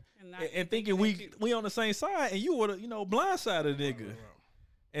there and thinking we on the same side, and you would have blindsided the nigga. Right.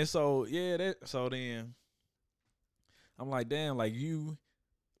 And so so then I'm like, damn, like you,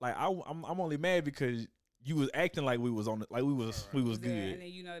 like I'm only mad because you was acting like we was on we was good, and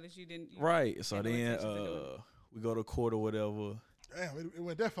then that you didn't. Right. So then we go to court or whatever. Damn, it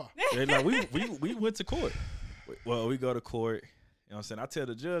went that far. Like we went to court. Well, we go to court. You know what I'm saying? I tell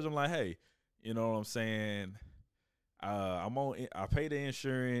the judge, I'm like, hey, you know what I'm saying? I pay the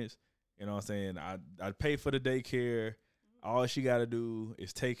insurance. You know what I'm saying? I pay for the daycare. All she got to do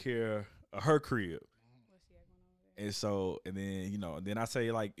is take care of her crib. And so, and then, then I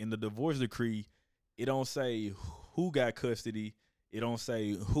say, like, in the divorce decree, it don't say who got custody. It don't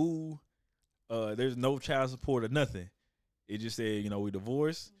say who, there's no child support or nothing. It just said, we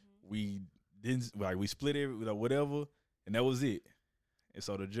divorced. We didn't, like, we split it, whatever. And that was it. And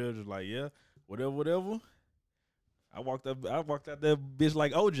so the judge was like, yeah, whatever. I walked out that bitch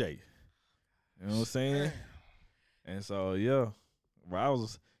like OJ. You know what I'm saying? Damn. And so, yeah, I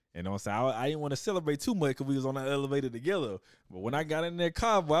was, I didn't want to celebrate too much because we was on that elevator together. But when I got in that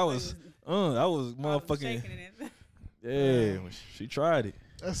car, boy, I was motherfucking. Yeah, she tried it.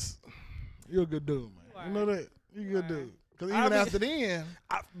 You're a good dude, man. You know that? You're a good dude. Because even after then.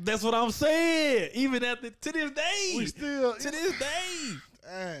 That's what I'm saying. Even after, to this day. We still. To this day.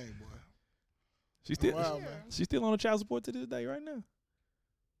 Dang, boy. She's still on the child support to this day right now.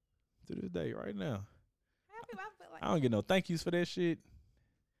 To this day right now. I don't get no thank yous for that shit.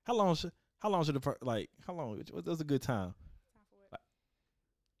 How long should how long what's a good time?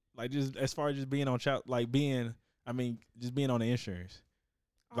 Like just as far as just being on child, just being on the insurance.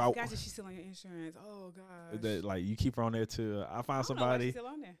 Oh, gosh, she's still on your insurance. Oh gosh. That, like you keep her on there till I find somebody. She's still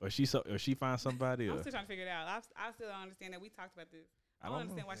on there. Or she finds somebody. I'm still trying to figure it out. I still don't understand that. We talked about this. I don't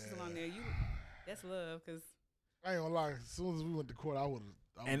understand why she's still on there. That's love, because I ain't gonna lie. As soon as we went to court, I would have.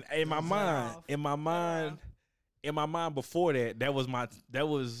 And in my mind before that was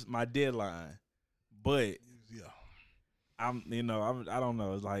my deadline. But yeah, I don't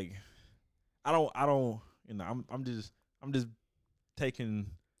know. It's like I don't I'm just taking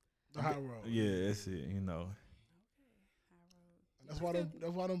the high road. Yeah, that's it. And that's why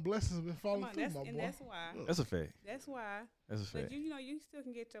them blessings have been falling through, my boy. That's why. That's a fact. That's why. That's a fact. But you still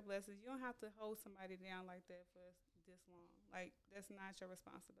can get your blessings. You don't have to hold somebody down like that for this long. Like, that's not your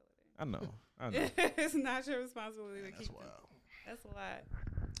responsibility. I know. It's not your responsibility to keep them. That's a lot.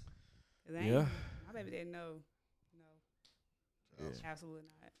 Yeah. My baby didn't know. No. Yeah. Absolutely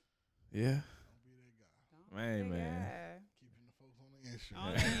not. Yeah. Don't be that guy. Man. Keeping the folks on the insurance.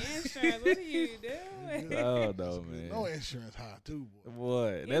 On the insurance. What are you doing? Oh, no, man. No insurance high, too, boy.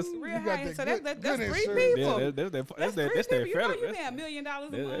 What? That's real high. So that's three people. Yeah, that's that federal. You pay $1 million a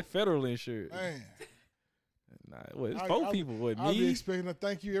month. That federal insurance. Man. Nah, it's 4 people. What, me? I'll be expecting a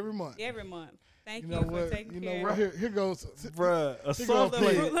thank you every month. Every month. Thank you for taking care. Right here goes, bruh.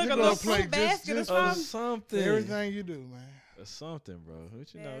 Look, a little fruit basket or something. Everything you do, man. Something, bro.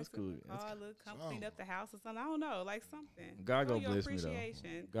 Which you know, it's cool. Come clean up the house or something. I don't know, like something. God gonna bless me though.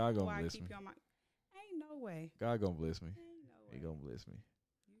 God gonna bless me. Ain't no way. God gonna bless me. Ain't no way. He gonna bless me.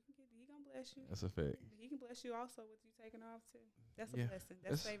 He gonna bless you. That's a fact. He can bless you also with you taking off too. That's a blessing.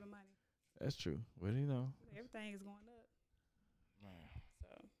 That's saving money. That's true. Well, you know, everything is going up. Man. So.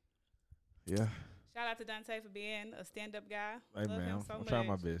 Yeah. Shout out to Dante for being a stand-up guy. Hey, Love man, him so I'm much. trying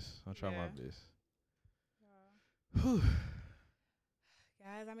my best. I'm trying my best.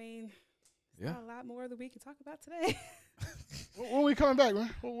 Guys, I mean, there's not a lot more that we can talk about today. When we coming back,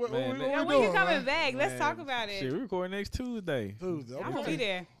 man? What when you coming back? Let's talk about it. Shit, we recording next Tuesday. Okay. I'm going to be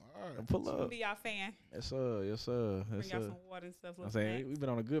there. All right. Pull up. I'm going to be y'all fan. Yes, sir. Yes, sir. Bring y'all some water and stuff. I'm saying, we've been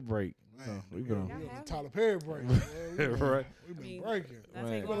on a good break. Man, we've been on a Tyler Perry break. Right. We've been breaking.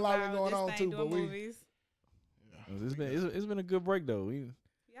 There's a lot going on, too, but movies. It's been a good break, though. Y'all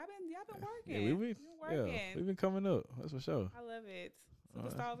been working. Yeah, we've been coming up. That's for sure. I love it.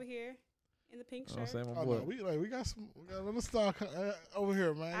 Superstar over here in the pink shirt. I'm saying, my boy. No, we got a little star over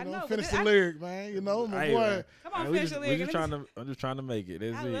here, man. I know, finish the lyric, man. You know, my boy. Come on, finish the lyric. I'm just trying to make it.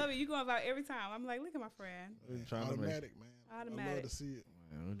 I love it. You going about every time. I'm like, look at my friend. Automatic, man. Automatic. I love to see it.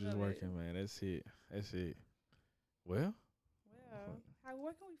 Man, we're just working, man. That's it. Well,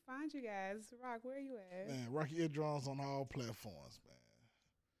 where can we find you guys? Rock, where are you at? Man, RocYaEarDrumz on all platforms, man.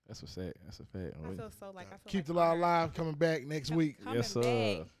 That's what's that. That's a fact. I feel Keep the Law Live coming back next week. Yes,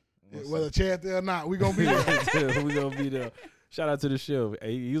 sir. Whether Chad there or not, we gonna be there. We gonna be there. Shout out to the show.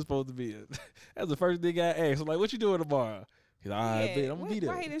 Hey, you was supposed to be. That's the first thing I asked. I'm like, what you doing tomorrow? He's like, all right, I'm gonna be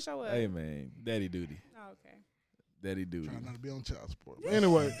there. Why he didn't show up? Hey, man, daddy duty. Oh, okay. Daddy duty. Trying not to be on child support. But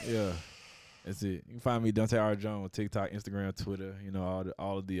anyway, yeah, that's it. You can find me RocYaEarDrumz on TikTok, Instagram, Twitter. You know,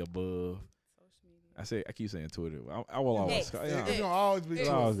 all of the above. I keep saying Twitter. I will always. It's gonna always be. It's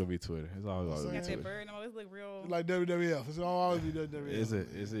always gonna be Twitter. It's always gonna be Got Twitter. that bird. No, it look real. It's like WWF. It's gonna always be WWF.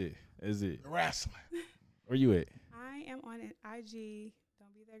 Is it? Wrestling. Where you at? I am on an IG.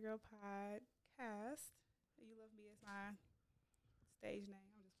 Don't Be That Girl podcast. You Love Me as my stage name.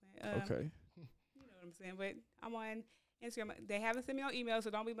 I'm just playing. Okay. You know what I'm saying, but I'm on Instagram. They haven't sent me no email,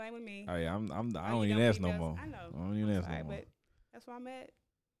 so don't be blaming me. Oh yeah, I don't even ask no more. I know. I don't even ask no more. But that's where I'm at.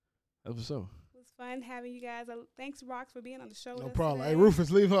 That's what's up. It was fun having you guys. Thanks, Rox, for being on the show. No problem. Hey,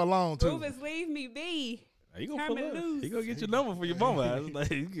 Rufus, leave her alone too. Rufus, leave me be. You gonna pull up. He gonna get your number for your mama. Like,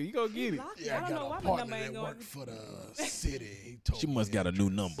 you gonna get it. Yeah, I don't know why my number ain't going. For the city. She must got a new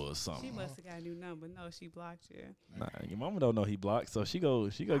number or something. She must have got a new number. No, she blocked you. Nah, your mama don't know he blocked, so she go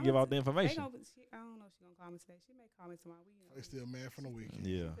give out the information. I don't know if she's gonna call me today. She may call me tomorrow. They still mad from the weekend.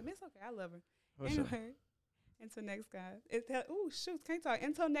 Yeah. It's okay. I love her. What's anyway, until next guys. Can't talk.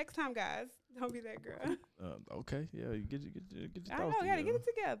 Until next time, guys. Don't be that girl. Okay. Yeah. You get your I know. Gotta get it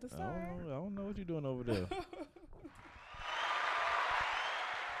together. Sorry. I don't know what you're doing over there.